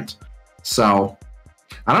they can't. So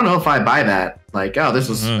I don't know if I buy that. Like, oh, this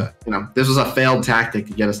was this was a failed tactic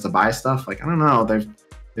to get us to buy stuff. Like, I don't know.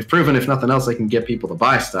 They've proven, if nothing else, they can get people to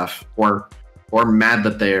buy stuff, or mad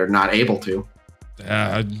that they're not able to.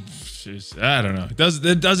 I don't know.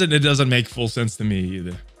 It doesn't make full sense to me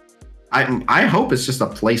either. I hope it's just a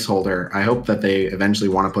placeholder. I hope that they eventually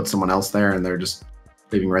want to put someone else there, and they're just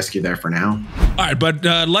leaving Rescue there for now. All right, but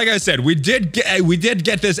like I said, we did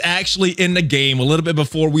get this actually in the game a little bit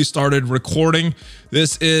before we started recording.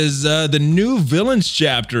 This is the new villains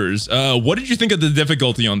chapters. What did you think of the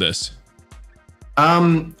difficulty on this?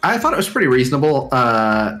 I thought it was pretty reasonable.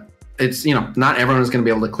 It's, not everyone is going to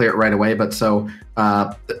be able to clear it right away, but so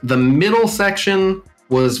the middle section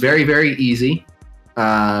was very, very easy.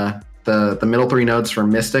 The middle three nodes for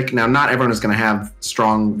Mystic. Now, not everyone is going to have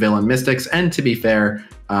strong villain Mystics, and to be fair,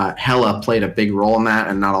 Hela played a big role in that,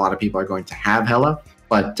 and not a lot of people are going to have Hela,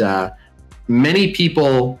 but many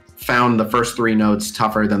people found the first three nodes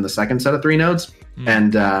tougher than the second set of three nodes,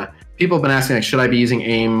 and people have been asking, like, should I be using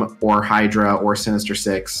AIM or Hydra or Sinister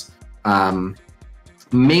Six?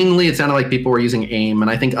 Mainly, it sounded like people were using AIM, and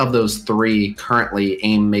I think of those three, currently,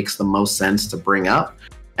 AIM makes the most sense to bring up.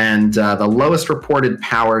 And the lowest reported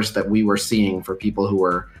powers that we were seeing for people who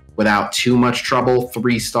were without too much trouble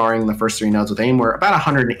 3-starring the first three nodes with AIM were about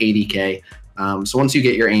 180k. So once you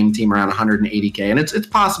get your AIM team around 180k, and it's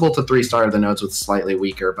possible to 3-star the nodes with slightly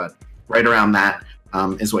weaker, but right around that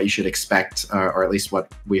is what you should expect, or at least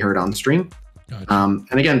what we heard on stream. Gotcha.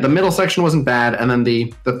 And again, the middle section wasn't bad, and then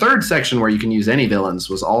the third section where you can use any villains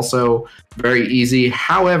was also very easy.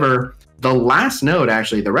 However, the last node,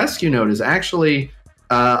 actually, the rescue node, is actually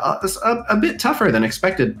a bit tougher than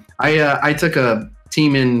expected. I took a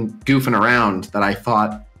team in goofing around that I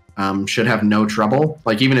thought should have no trouble.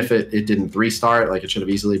 Like, even if it didn't 3-star it, like, it should have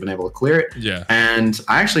easily been able to clear it. Yeah. And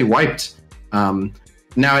I actually wiped.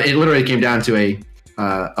 Now it literally came down to a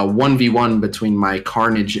 1v1 between my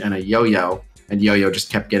Carnage and a Yo-Yo, and Yo-Yo just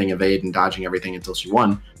kept getting evade and dodging everything until she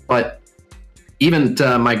won. But even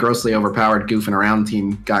my grossly overpowered goofing around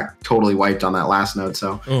team got totally wiped on that last node.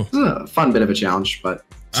 So it was a fun bit of a challenge, but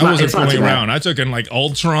I wasn't fooling around. I took in like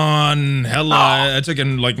Ultron, Hela. I took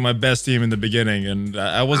in like my best team in the beginning, and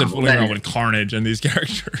I wasn't fooling around with Carnage and these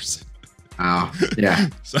characters. Oh, yeah.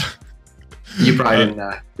 So you probably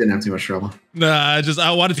didn't have too much trouble. Nah,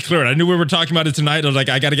 I wanted to clear it. I knew we were talking about it tonight. I was like,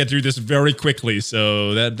 I got to get through this very quickly.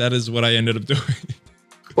 So that is what I ended up doing.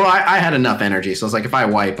 Well, I had enough energy, so it's like if I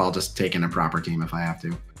wipe, I'll just take in a proper team if I have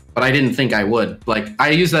to. But I didn't think I would. Like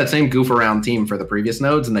I used that same goof around team for the previous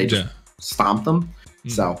nodes, and they just stomped them.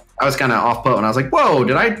 So I was kind of off put, and I was like, "Whoa,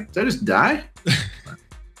 did I just die?"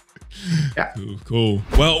 Yeah. Cool.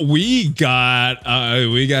 Well, we got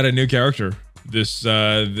a new character this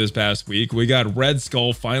past week. We got Red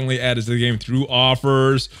Skull finally added to the game through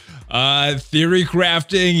offers. Theory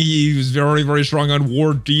crafting, he was very, very strong on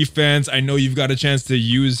war defense. I know you've got a chance to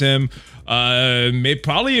use him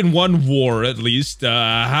probably in one war at least.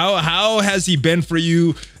 How has he been for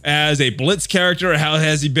you as a Blitz character? How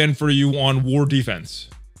has he been for you on war defense?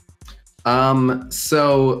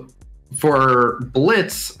 So for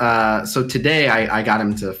Blitz, so today I got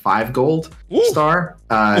him to 5 gold star.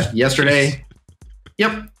 Yesterday,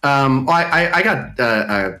 yep. I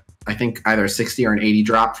got I think either a 60 or an 80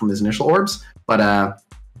 drop from his initial orbs, but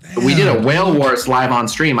we did a Whale Wars live on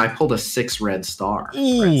stream. I pulled a 6 red star.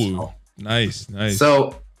 Ooh, nice.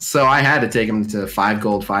 So I had to take him to 5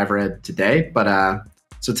 gold, 5 red today, but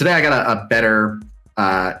so today I got a better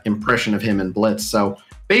impression of him in Blitz. So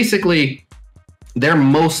basically, they're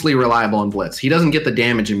mostly reliable in Blitz. He doesn't get the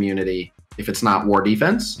damage immunity if it's not war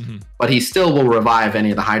defense, but he still will revive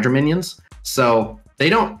any of the Hydra minions. So they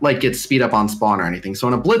don't like get speed up on spawn or anything. So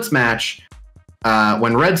in a Blitz match,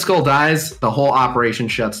 when Red Skull dies, the whole operation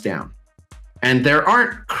shuts down. And there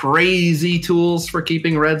aren't crazy tools for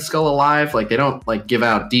keeping Red Skull alive. Like they don't like give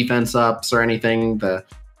out defense ups or anything. The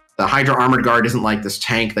Hydra Armored Guard isn't like this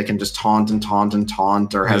tank that can just taunt and taunt and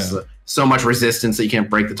taunt, or has so much resistance that you can't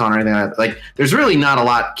break the taunt or anything like that. Like there's really not a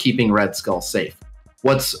lot keeping Red Skull safe.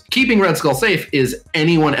 What's keeping Red Skull safe is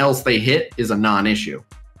anyone else they hit is a non-issue.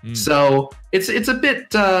 So it's a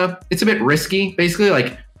bit risky. Basically,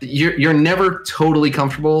 like you're never totally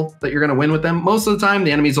comfortable that you're gonna win with them. Most of the time,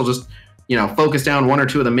 the enemies will just focus down 1 or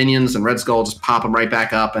 2 of the minions, and Red Skull will just pop them right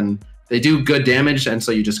back up, and they do good damage, and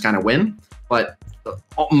so you just kind of win. But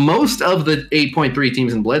most of the 8.3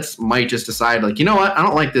 teams in Blitz might just decide, like, you know what, I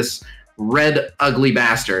don't like this red ugly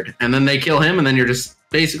bastard, and then they kill him, and then you're just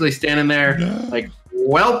basically standing there like,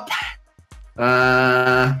 welp,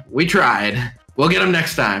 we tried. We'll get them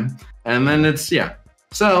next time. And then it's,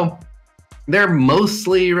 so they're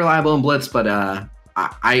mostly reliable in Blitz, but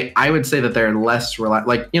I would say that they're less reliable.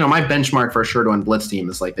 Like, my benchmark for a sure to win Blitz team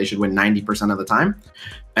is like they should win 90% of the time.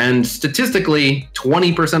 And statistically,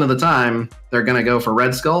 20% of the time, they're going to go for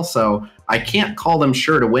Red Skull. So I can't call them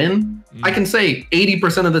sure to win. I can say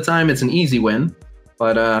 80% of the time it's an easy win.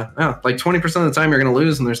 But like 20% of the time you're going to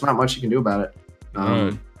lose, and there's not much you can do about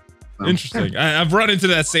it. Interesting. I've run into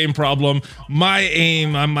that same problem. My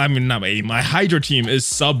aim, my Hydra team is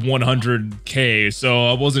sub 100k, so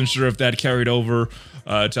I wasn't sure if that carried over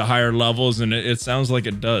to higher levels, and it sounds like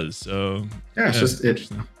it does. So yeah, it's just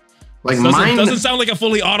like mine doesn't sound like a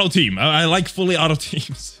fully auto team. I like fully auto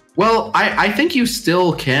teams. Well, I think you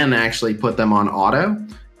still can actually put them on auto,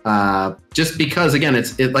 just because again,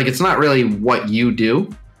 it's not really what you do.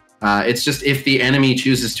 It's just if the enemy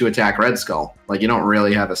chooses to attack Red Skull, like you don't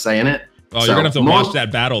really have a say in it. Oh, so you're gonna have to watch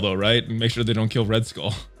that battle though, right? And make sure they don't kill Red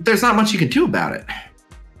Skull. There's not much you can do about it.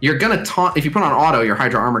 You're gonna taunt. If you put on auto, your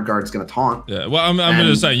Hydra Armored Guard is gonna taunt. Yeah, well, I'm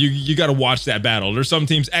gonna say you got to watch that battle. There's some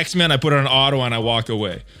teams, X-Men, I put on auto and I walk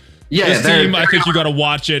away. Yeah, this team, I think you got to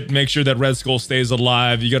watch it, make sure that Red Skull stays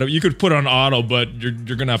alive. You could put on auto, but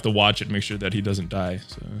you're gonna have to watch it, make sure that he doesn't die.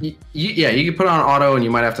 So yeah, you can put on auto, and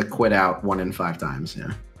you might have to quit out 1 in 5 times.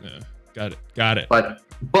 Yeah. Got it.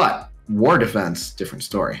 But war defense, different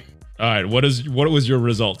story. All right, what was your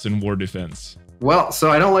results in war defense? Well,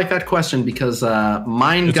 so I don't like that question because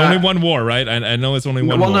mine it's only one war, right? I know it's only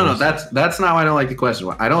one war. Well, no, that's not why I don't like the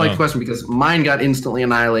question. I don't like the question because mine got instantly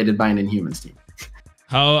annihilated by an Inhumans team.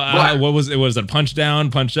 How? What was it? Was it punch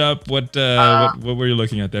down, punch up? What were you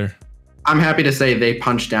looking at there? I'm happy to say they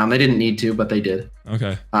punched down. They didn't need to, but they did.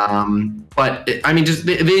 Okay. But just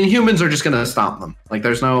the Inhumans are just gonna stomp them. Like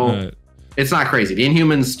there's no. It's not crazy. The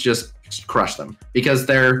Inhumans just crush them because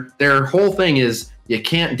their whole thing is you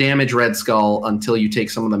can't damage Red Skull until you take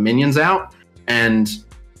some of the minions out. And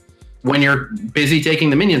when you're busy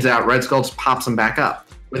taking the minions out, Red Skull just pops them back up.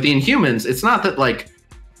 With the Inhumans, it's not that like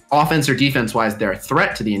offense or defense wise they're a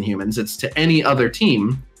threat to the Inhumans. It's to any other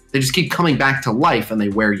team. They just keep coming back to life and they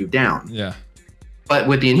wear you down. Yeah. But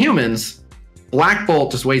with the Inhumans, Black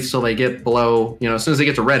Bolt just waits till they get below, you know, as soon as they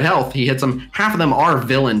get to red health, he hits them. Half of them are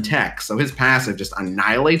villain tech, so his passive just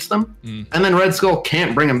annihilates them. And then Red Skull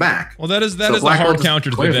can't bring them back. Well, that is a hard counter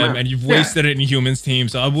to them, and you've wasted it in Humans team,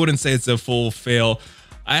 so I wouldn't say it's a full fail.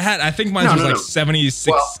 I think mine was like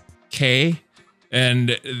 76k,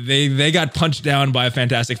 and they got punched down by a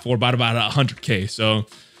Fantastic Four by about 100k. So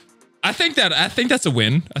I think that's a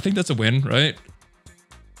win. I think that's a win, right?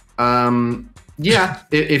 Yeah,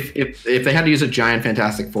 if they had to use a giant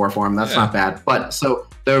Fantastic Four for him, that's not bad. But so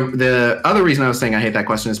the other reason I was saying I hate that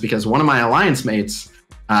question is because one of my alliance mates,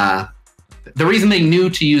 the reason they knew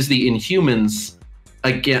to use the Inhumans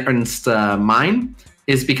against mine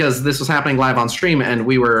is because this was happening live on stream and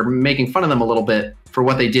we were making fun of them a little bit for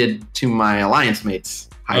what they did to my alliance mates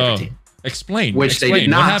Hydra team. Explain. They did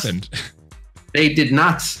not. What happened? They did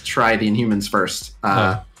not try the Inhumans first.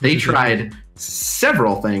 They tried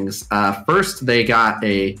several things. First, they got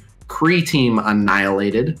a Kree team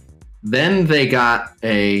annihilated. Then they got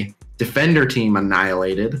a Defender team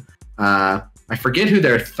annihilated. I forget who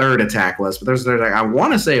their third attack was, but I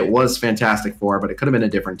want to say it was Fantastic Four, but it could have been a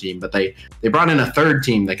different team. But they brought in a third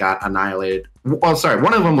team that got annihilated. Well, sorry,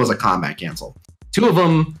 one of them was a combat cancel. Two of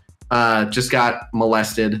them just got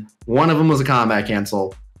molested. One of them was a combat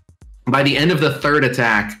cancel. By the end of the third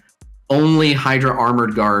attack, only Hydra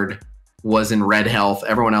Armored Guard was in red health.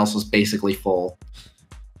 Everyone else was basically full.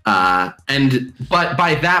 But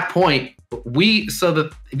by that point,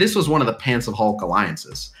 this was one of the Pants of Hulk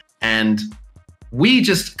alliances, and we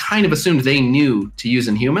just kind of assumed they knew to use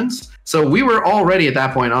Inhumans. So we were already at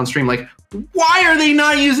that point on stream like, why are they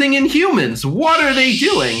not using Inhumans? What are they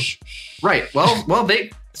doing? Right. Well,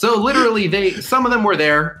 some of them were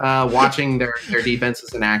there watching their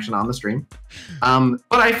defenses in action on the stream. But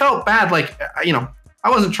I felt bad, like, you know, I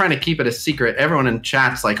wasn't trying to keep it a secret. Everyone in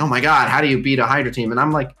chat's like, oh my God, how do you beat a Hydra team? And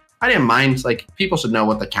I'm like, I didn't mind. Like, people should know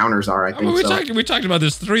what the counters are, I think. We talked about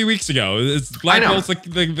this 3 weeks ago. It's Black Bolt's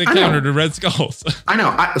the counter to Red Skulls. I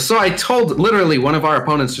know. So I told, literally, one of our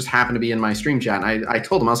opponents just happened to be in my stream chat. And I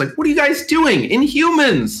told him, I was like, what are you guys doing?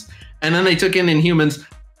 Inhumans! And then they took in Inhumans.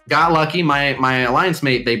 Got lucky. My alliance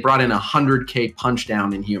mate, they brought in 100k punch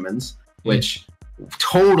down Inhumans, which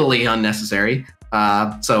totally unnecessary.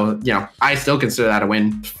 So, you know, I still consider that a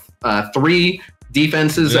win. 3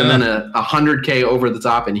 defenses and then a 100k over the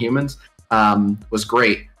top Inhumans was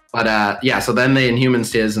great. But so then they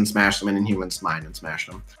Inhumans his and smashed them, and Inhumans mine and smashed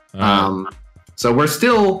them. So we're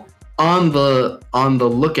still on the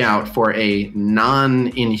lookout for a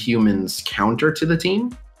non-Inhumans counter to the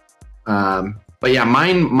team. But yeah,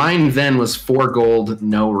 mine then was 4 gold,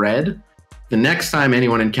 no red. The next time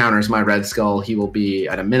anyone encounters my Red Skull, he will be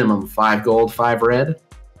at a minimum 5 gold, 5 red,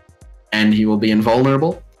 and he will be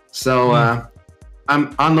invulnerable. So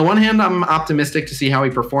I'm on the one hand, I'm optimistic to see how he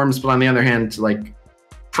performs, but on the other hand, like,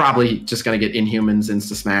 probably just gonna get Inhumans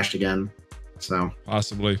insta smashed again. So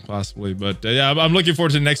possibly, but yeah, I'm looking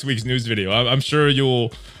forward to next week's news video. I'm sure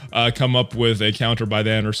you'll come up with a counter by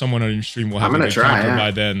then, or someone on your stream will have a counter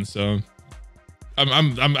by then. So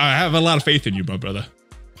I have a lot of faith in you, my brother.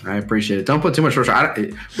 I appreciate it. Don't put too much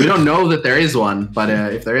pressure. We don't know that there is one, but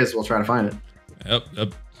if there is, we'll try to find it.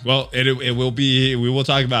 Yep. Well, it will be. We will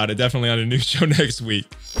talk about it definitely on a news show next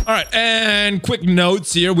week. All right, and quick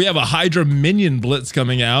notes here. We have a Hydra minion blitz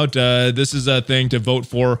coming out. This is a thing to vote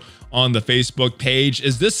for on the Facebook page.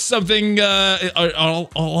 Is this something? Are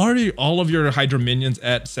all of your Hydra minions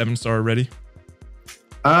at 7-star already?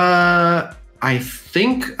 I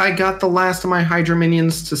think I got the last of my Hydra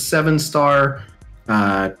minions to 7-star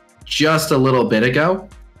just a little bit ago.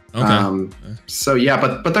 Okay. So yeah,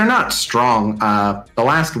 but they're not strong. The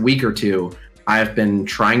last week or two, I've been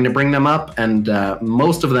trying to bring them up, and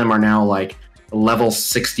most of them are now like level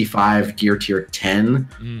 65, gear tier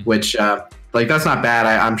 10, which like, that's not bad.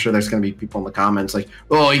 I'm sure there's going to be people in the comments like,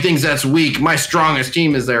 oh, he thinks that's weak. My strongest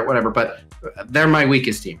team is there, whatever. But they're my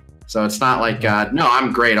weakest team. So it's not like, no,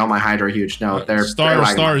 I'm great. All my Hydra are huge. No, they're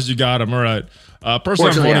stars. You got them. All right.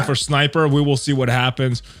 Personally, I'm voting for Sniper. We will see what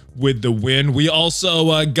happens with the win. We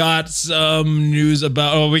also got some news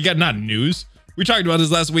about, not news. We talked about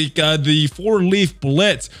this last week, the 4-leaf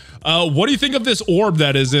Blitz. What do you think of this orb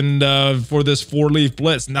that is in for this 4-leaf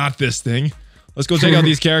Blitz? Not this thing. Let's go check out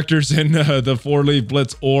these characters in the 4-leaf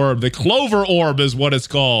Blitz orb. The Clover Orb is what it's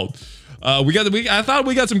called. I thought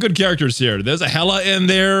we got some good characters here. There's a Hela in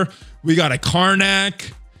there. We got a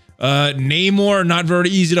Karnak. Namor, not very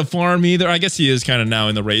easy to farm either. I guess he is kind of now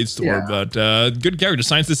in the raid store, but good character.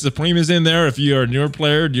 Science the Supreme is in there. If you are a newer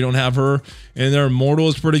player, you don't have her in there. Mortal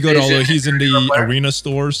is pretty good, although he's in the arena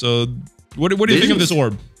store. So what do you think of this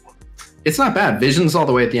orb? It's not bad. Vision's all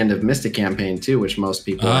the way at the end of Mystic campaign too, which most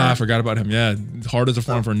people I forgot about him. Yeah, hard as a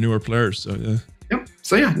farm for newer players. So yeah. Yep.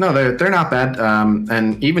 So yeah, no, they're not bad.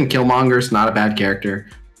 And even Killmonger's not a bad character.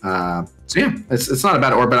 So yeah, it's not a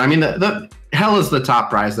bad orb. But I mean, the Hela's the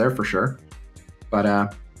top prize there for sure. But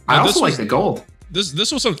I also like the gold.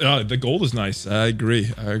 This was some, the gold is nice. I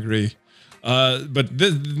agree. But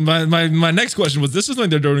my next question was, this is like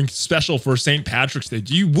they're doing special for St. Patrick's Day.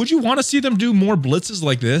 Would you want to see them do more blitzes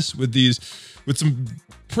like this with some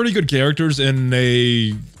pretty good characters in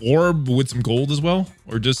a orb with some gold as well,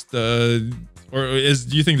 or just do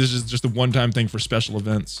you think this is just a one-time thing for special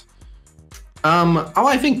events?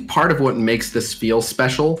 I think part of what makes this feel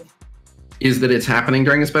special is that it's happening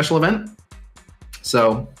during a special event.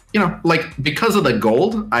 So, you know, like because of the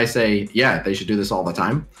gold, I say, yeah, they should do this all the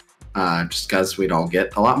time. Just because we'd all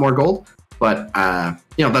get a lot more gold. But,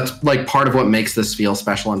 you know, that's like part of what makes this feel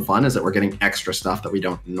special and fun is that we're getting extra stuff that we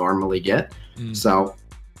don't normally get. So,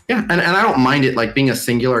 yeah, and I don't mind it like being a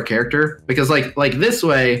singular character because like this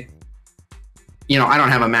way, you know, I don't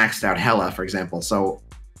have a maxed out Hela, for example. So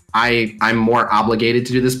I'm more obligated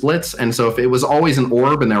to do this blitz. And so if it was always an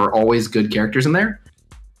orb and there were always good characters in there,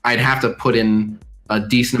 I'd have to put in a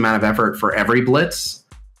decent amount of effort for every blitz.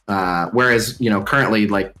 Whereas, you know, currently,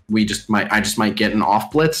 like I just might get an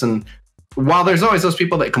off blitz. And while there's always those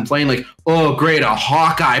people that complain like, oh, great, a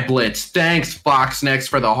Hawkeye blitz. Thanks, Foxnex,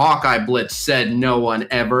 for the Hawkeye blitz, said no one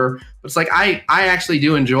ever. But it's like, I actually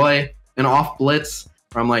do enjoy an off blitz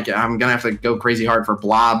where I'm like, I'm going to have to go crazy hard for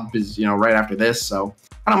Blob is, you know, right after this. So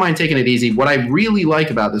I don't mind taking it easy. What I really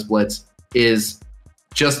like about this blitz is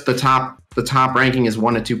just the top ranking is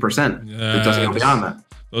 1% to 2%. It doesn't go beyond that.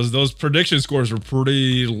 Those prediction scores were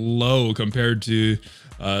pretty low compared to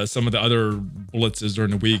some of the other blitzes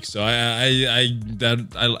during the week. So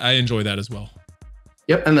I enjoy that as well.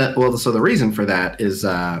 Yep, and so the reason for that is,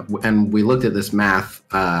 and we looked at this math.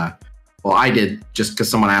 Well, I did just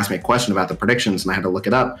because someone asked me a question about the predictions, and I had to look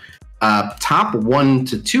it up. Top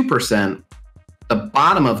 1% to 2%. The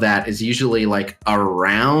bottom of that is usually like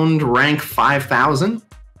around rank 5,000,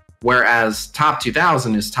 whereas top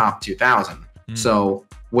 2,000 is top 2,000. So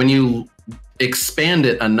when you expand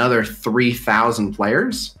it another 3,000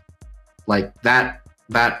 players, like that,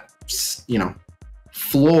 you know,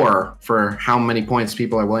 floor for how many points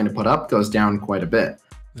people are willing to put up goes down quite a bit.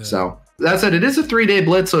 Yeah. So that said, it is a 3-day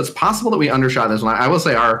blitz, so it's possible that we undershot this one. I will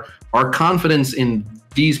say our confidence in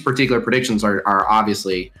these particular predictions are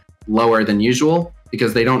obviously lower than usual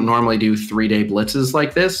because they don't normally do 3-day blitzes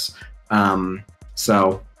like this.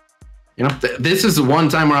 So, you know, this is one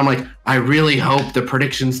time where I'm like, I really hope the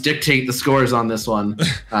predictions dictate the scores on this one.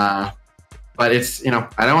 But it's, you know,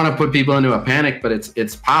 I don't want to put people into a panic, but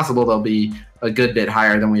it's possible they'll be a good bit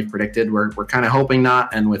higher than we've predicted. We're kind of hoping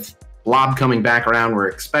not, and with Blob coming back around, we're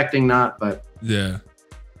expecting not. But yeah,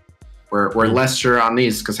 we're less sure on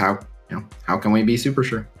these because how can we be super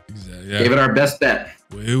sure? Exactly. Yeah. Gave it our best bet.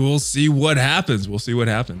 We will see what happens. We'll see what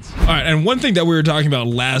happens. All right. And one thing that we were talking about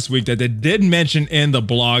last week that they did mention in the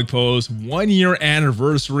blog post, 1 year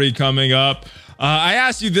anniversary coming up. I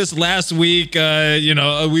asked you this last week. You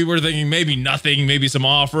know, we were thinking maybe nothing, maybe some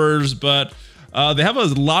offers, but they have a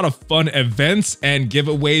lot of fun events and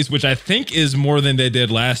giveaways, which I think is more than they did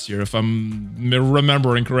last year, if I'm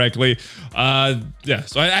remembering correctly. Yeah,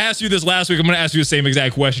 so I asked you this last week. I'm going to ask you the same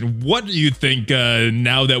exact question. What do you think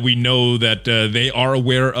now that we know that they are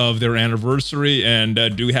aware of their anniversary and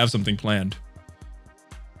do have something planned?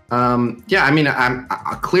 Yeah, I mean,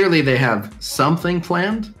 clearly they have something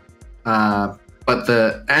planned.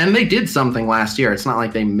 And they did something last year. It's not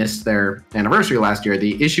like they missed their anniversary last year.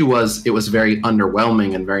 The issue was it was very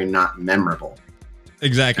underwhelming and very not memorable.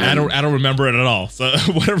 Exactly. I don't remember it at all. So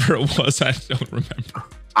whatever it was, I don't remember.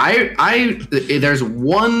 There's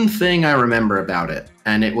one thing I remember about it,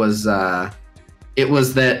 and it was that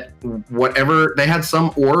whatever they had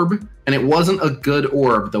some orb, and it wasn't a good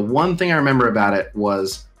orb. The one thing I remember about it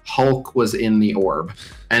was Hulk was in the orb,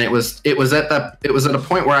 and it was at a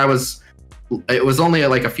point where it was only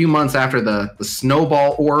like a few months after the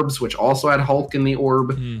snowball orbs, which also had Hulk in the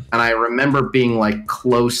orb. And I remember being like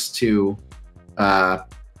close to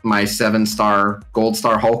my 7-star gold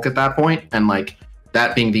star Hulk at that point, and like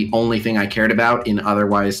that being the only thing I cared about in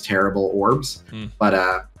otherwise terrible orbs. But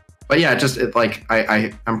yeah,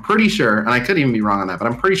 I'm pretty sure, and I could even be wrong on that, but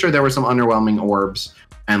I'm pretty sure there were some underwhelming orbs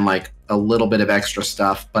and like a little bit of extra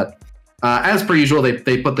stuff. But as per usual,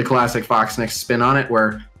 they put the classic Foxnex spin on it,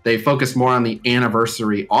 where they focused more on the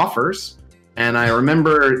anniversary offers, and I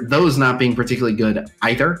remember those not being particularly good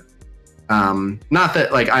either. Not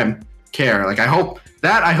that like I care. Like I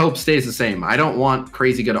hope stays the same. I don't want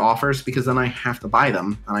crazy good offers because then I have to buy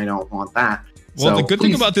them, and I don't want that. Well, so the good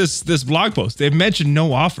thing about this blog post, they've mentioned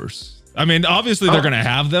no offers. I mean, obviously they're going to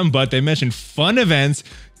have them, but they mentioned fun events,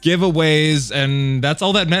 giveaways, and that's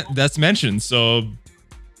all that's mentioned. So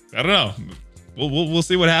I don't know. We'll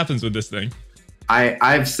see what happens with this thing.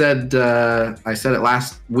 I said it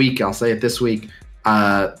last week. I'll say it this week.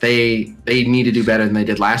 They need to do better than they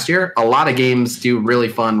did last year. A lot of games do really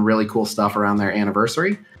fun, really cool stuff around their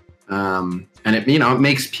anniversary. And it, it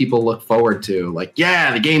makes people look forward to like,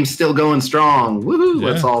 yeah, the game's still going strong. Woohoo! Yeah.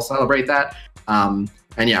 Let's all celebrate that.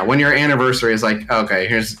 And yeah, when your anniversary is like, okay,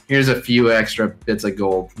 here's a few extra bits of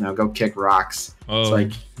gold. Now go kick rocks. It's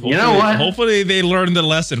like, you know what? Hopefully they learned the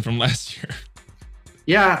lesson from last year.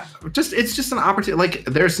 Yeah, it's just an opportunity. Like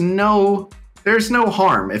there's no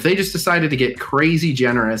harm if they just decided to get crazy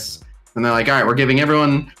generous and they're like, all right, we're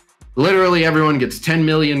giving literally everyone gets 10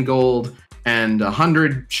 million gold and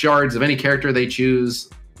 100 shards of any character they choose.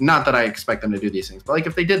 Not that I expect them to do these things, but like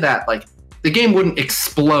if they did that, like the game wouldn't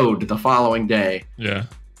explode the following day. Yeah.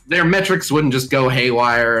 Their metrics wouldn't just go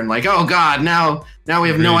haywire and like, oh God, now we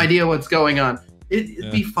have no idea what's going on.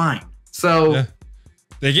 It'd be fine. So yeah.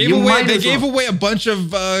 They gave away a bunch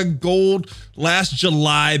of gold last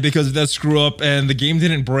July because of that screw up, and the game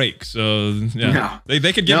didn't break. So yeah,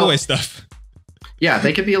 they could give away stuff. Yeah,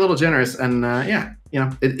 they could be a little generous, and yeah,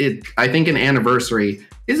 I think an anniversary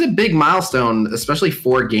is a big milestone, especially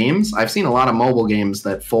for games. I've seen a lot of mobile games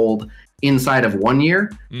that fold inside of 1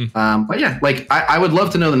 year. But yeah, like I would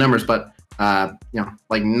love to know the numbers, but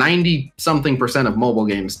like 90-something% of mobile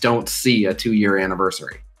games don't see a 2-year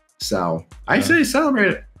anniversary. So I say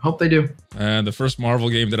celebrate it. Hope they do. The first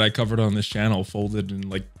Marvel game that I covered on this channel folded in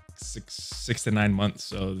like six to 9 months.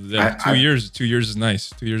 So 2 years. 2 years is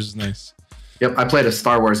nice. 2 years is nice. Yep, I played a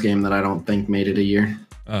Star Wars game that I don't think made it a year.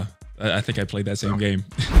 I think I played that same game.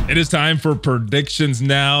 It is time for predictions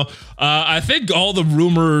now. I think all the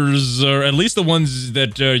rumors, or at least the ones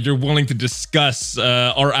that you're willing to discuss,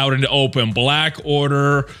 are out in the open. Black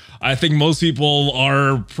Order. I think most people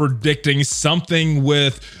are predicting something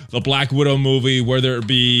with the Black Widow movie, where there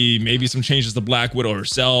be maybe some changes to Black Widow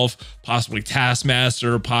herself, possibly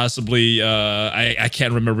Taskmaster, possibly I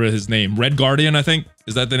can't remember his name. Red Guardian, I think.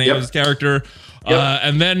 Is that the name of his character?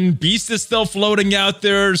 And then Beast is still floating out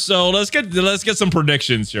there. So let's get some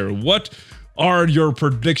predictions here. What are your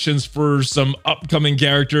predictions for some upcoming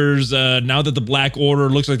characters now that the Black Order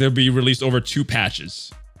looks like they'll be released over 2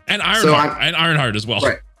 patches? And Ironheart as well.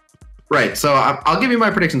 Right. So I'll give you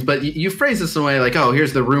my predictions, but you phrase this in a way like, oh,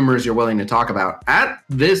 here's the rumors you're willing to talk about. At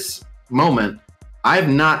this moment, I've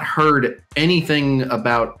not heard anything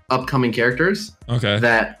about upcoming characters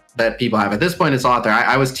that people have. At this point, it's all out there.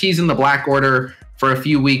 I was teasing the Black Order for a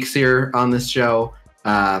few weeks here on this show.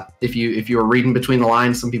 If you were reading between the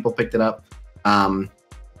lines, some people picked it up.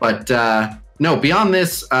 But no, beyond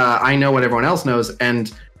this, I know what everyone else knows,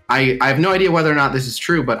 and I have no idea whether or not this is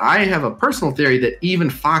true, but I have a personal theory that even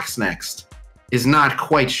Fox Next is not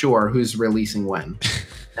quite sure who's releasing when.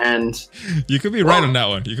 And you could be right on that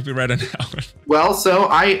one. Well, so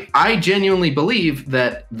I genuinely believe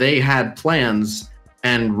that they had plans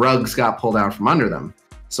and rugs got pulled out from under them.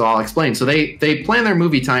 So I'll explain. So they plan their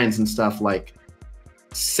movie tie-ins and stuff like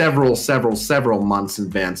several months in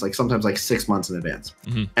advance, like sometimes like 6 months in advance.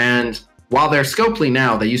 And while they're Scopely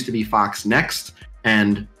now, they used to be Fox Next.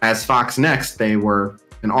 And as Fox Next, they were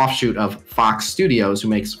an offshoot of Fox Studios, who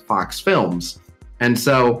makes Fox Films. And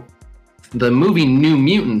so the movie New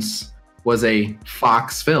Mutants was a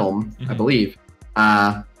Fox film, I believe.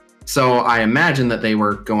 So I imagine that they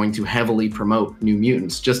were going to heavily promote New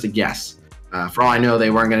Mutants, just a guess. For all I know,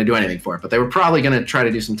 they weren't going to do anything for it, but they were probably going to try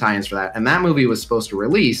to do some tie-ins for that. And that movie was supposed to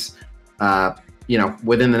release,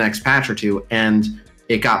 within the next patch or two, and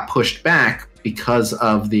it got pushed back because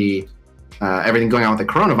of the everything going on with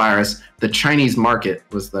the coronavirus. The Chinese market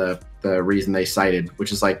was the reason they cited,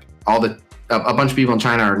 which is like a bunch of people in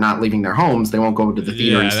China are not leaving their homes. They won't go to the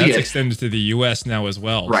theater and see it. Yeah, that's extended to the US now as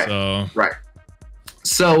well. Right.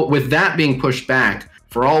 So with that being pushed back,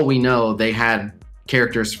 for all we know, they had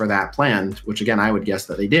characters for that planned, which again, I would guess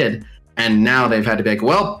that they did. And now they've had to be like,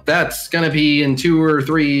 well, that's going to be in 2 or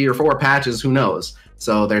 3 or 4 patches. Who knows?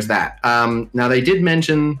 So there's that. Now they did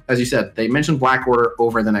mention, as you said, they mentioned Black Order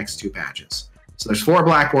over the next 2 patches. So there's 4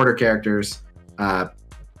 Black Order characters.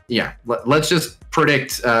 Let's just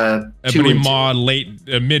predict Ebony Maw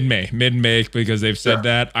mid-May because they've said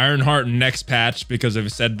that. Ironheart next patch because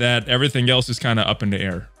they've said that. Everything else is kind of up in the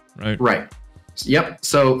air, right? Right. Yep.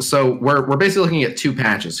 So we're basically looking at 2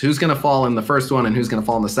 patches. Who's going to fall in the first one and who's going to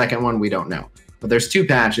fall in the second one? We don't know. But there's 2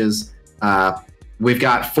 patches. We've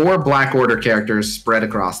got 4 Black Order characters spread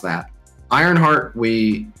across that. Ironheart,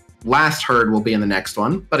 we last heard will be in the next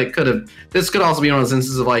one, but this could also be one of those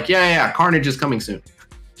instances of like, yeah, Carnage is coming soon.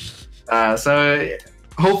 So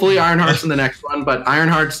hopefully Ironheart's in the next one, but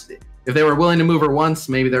Ironheart's, if they were willing to move her once,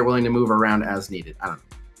 maybe they're willing to move her around as needed. I don't know.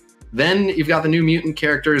 Then you've got the new mutant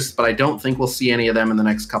characters, but I don't think we'll see any of them in the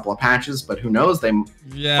next couple of patches, but who knows?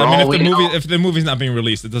 Yeah, I mean, if the movie's not being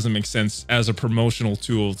released, it doesn't make sense as a promotional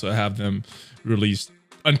tool to have them released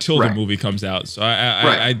until the movie comes out. So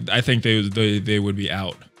I think they would be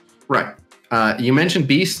out. Right. You mentioned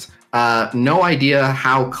Beast. No idea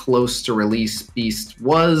how close to release Beast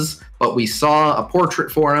was, but we saw a portrait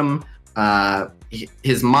for him.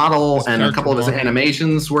 His model and a couple of his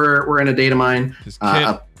animations were in a data mine. His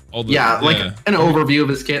kit, an overview of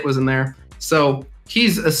his kit was in there. So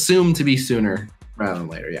he's assumed to be sooner rather than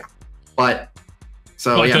later. Yeah. But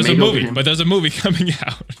there's a movie coming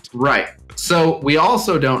out. Right. So we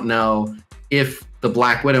also don't know if the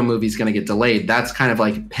Black Widow movie is going to get delayed. That's kind of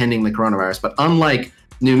like pending the coronavirus. But unlike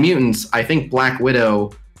New Mutants, I think Black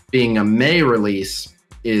Widow being a May release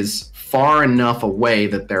is far enough away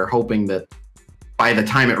that they're hoping that by the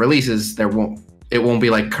time it releases, it won't be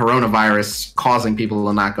like coronavirus causing people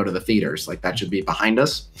to not go to the theaters. Like that should be behind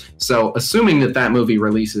us. So assuming that movie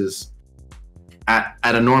releases at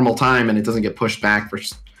a normal time and it doesn't get pushed back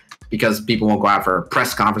because people won't go out for a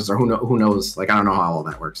press conference or who knows, like I don't know how all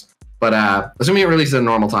that works. But assuming it releases at a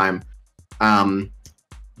normal time,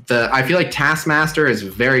 I feel like Taskmaster is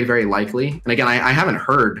very, very likely. And again, I haven't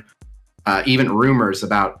heard even rumors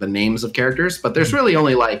about the names of characters, but there's really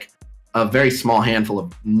only like a very small handful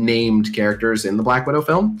of named characters in the Black Widow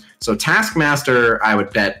film. So Taskmaster, I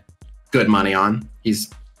would bet good money on.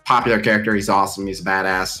 He's a popular character. He's awesome. He's a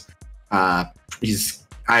badass. I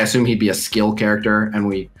assume he'd be a skill character, and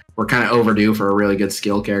we're kind of overdue for a really good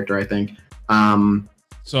skill character, I think.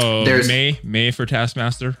 So there's May for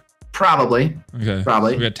Taskmaster? Probably. Okay.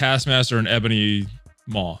 Probably. So we got Taskmaster and Ebony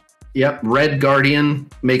Maw. Yep. Red Guardian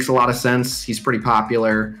makes a lot of sense. He's pretty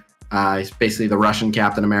popular. He's basically the Russian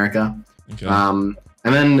Captain America. Okay. And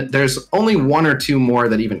then there's only 1 or 2 more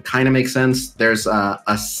that even kind of make sense. There's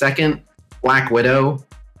a second Black Widow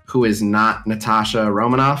who is not Natasha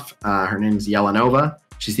Romanoff. Her name's Yelanova.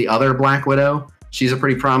 She's the other Black Widow. She's a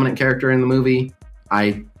pretty prominent character in the movie.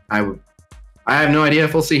 I have no idea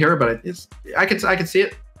if we'll see her, but I could see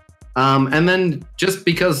it. And then just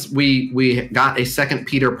because we got a second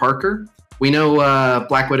Peter Parker, we know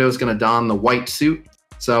Black Widow is going to don the white suit.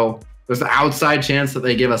 So there's an outside chance that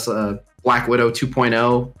they give us a Black Widow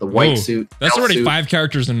 2.0, the white suit. That's already suit. 5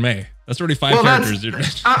 characters in May. That's already 5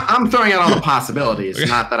 characters. I'm throwing out all the possibilities. Okay.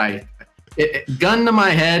 Not that gun to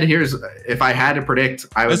my head. If I had to predict,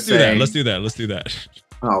 I would say. Let's do that.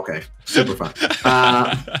 Oh, okay. Super fun.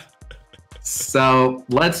 So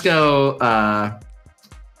let's go.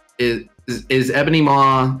 Is Ebony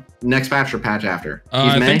Maw next patch or patch after?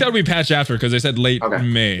 I think that would be patch after because they said late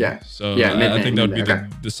May. Yeah. So yeah, I think that would be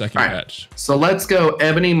the second patch. So let's go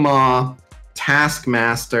Ebony Maw,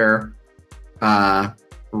 Taskmaster,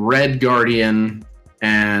 Red Guardian,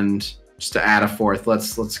 and just to add a 4th,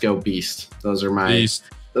 let's go Beast. Those are my guesses.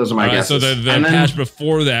 So the patch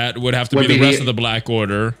before that would have to be the rest of the Black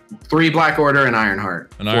Order. 3 Black Order and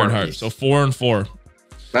Ironheart. So 4 and 4.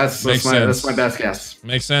 That's my best guess.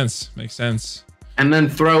 Makes sense. And then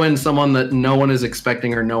throw in someone that no one is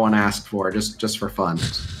expecting or no one asked for, just for fun.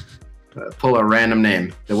 Pull a random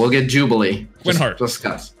name. Then we'll get Jubilee. Gwenheart.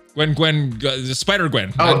 Discuss. Gwen, Spider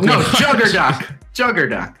Gwen. Oh no, Juggerduck.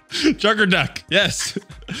 Juggerduck. Yes,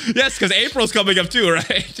 because April's coming up too,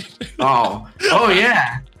 right? Oh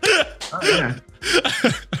yeah.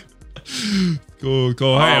 Cool.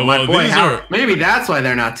 Oh, hey, my boy, maybe that's why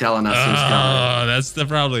they're not telling us who's coming. That's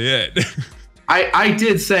probably it. I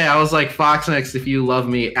did say, I was like, Fox Next, if you love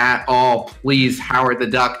me at all, please, Howard the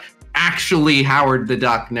Duck. Actually, Howard the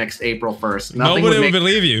Duck next April 1st. Nobody would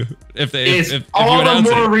believe you if all the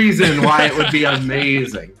more reason why it would be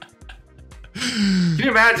amazing. Can you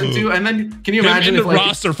imagine too? And then can you imagine if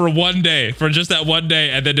roster for one day, for just that one day,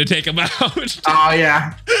 and then to take him out? Oh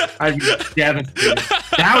yeah, I'd be devastated.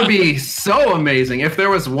 That would be so amazing if there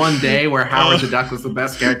was one day where Howard the Duck was the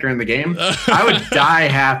best character in the game. I would die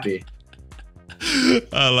happy.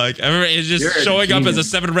 I remember it's just showing up as a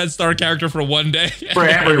 7 red star character for one day. For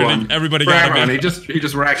everyone. Everybody got him. He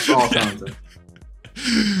just wrecks all content.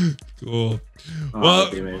 Cool. Well,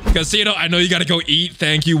 Khasino, I know you got to go eat.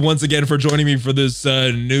 Thank you once again for joining me for this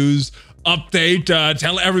news update.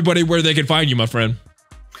 Tell everybody where they can find you, my friend.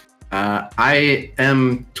 I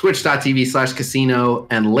am twitch.tv/Khasino,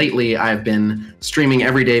 and lately I've been streaming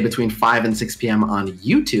every day between 5 and 6 p.m. on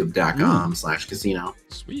youtube.com/Khasino.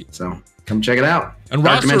 Sweet. So come check it out. And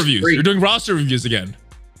Dark roster Dimension reviews. 3. You're doing roster reviews again.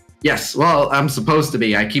 Yes, well, I'm supposed to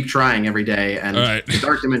be. I keep trying every day, and the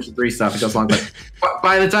Dark Dimension 3 stuff, it goes long. But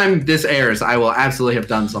by the time this airs, I will absolutely have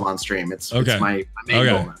done some on stream. It's my main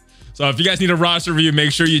goal. So if you guys need a roster review,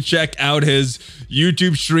 make sure you check out his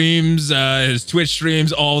YouTube streams, his Twitch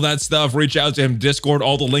streams, all that stuff. Reach out to him, Discord.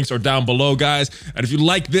 All the links are down below, guys. And if you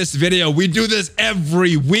like this video, we do this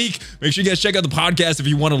every week. Make sure you guys check out the podcast if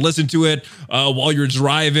you want to listen to it while you're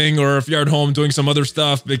driving or if you're at home doing some other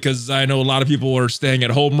stuff, because I know a lot of people are staying at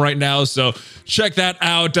home right now. So check that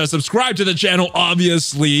out. Subscribe to the channel,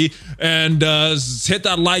 obviously, and hit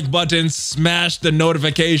that like button, smash the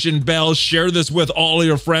notification bell, share this with all of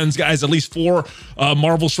your friends, guys. At least 4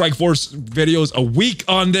 Marvel Strike Force videos a week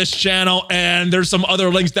on this channel, and there's some other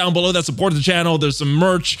links down below that support the channel. There's some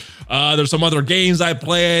merch, there's some other games I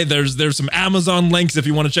play, there's some Amazon links if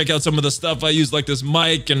you want to check out some of the stuff I use, like this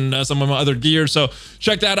mic and some of my other gear. So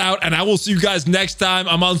check that out, and I will see you guys next time.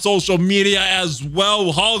 I'm on social media as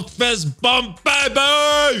well. Hulk fist bump,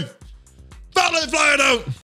 baby! ValleyFlyin out!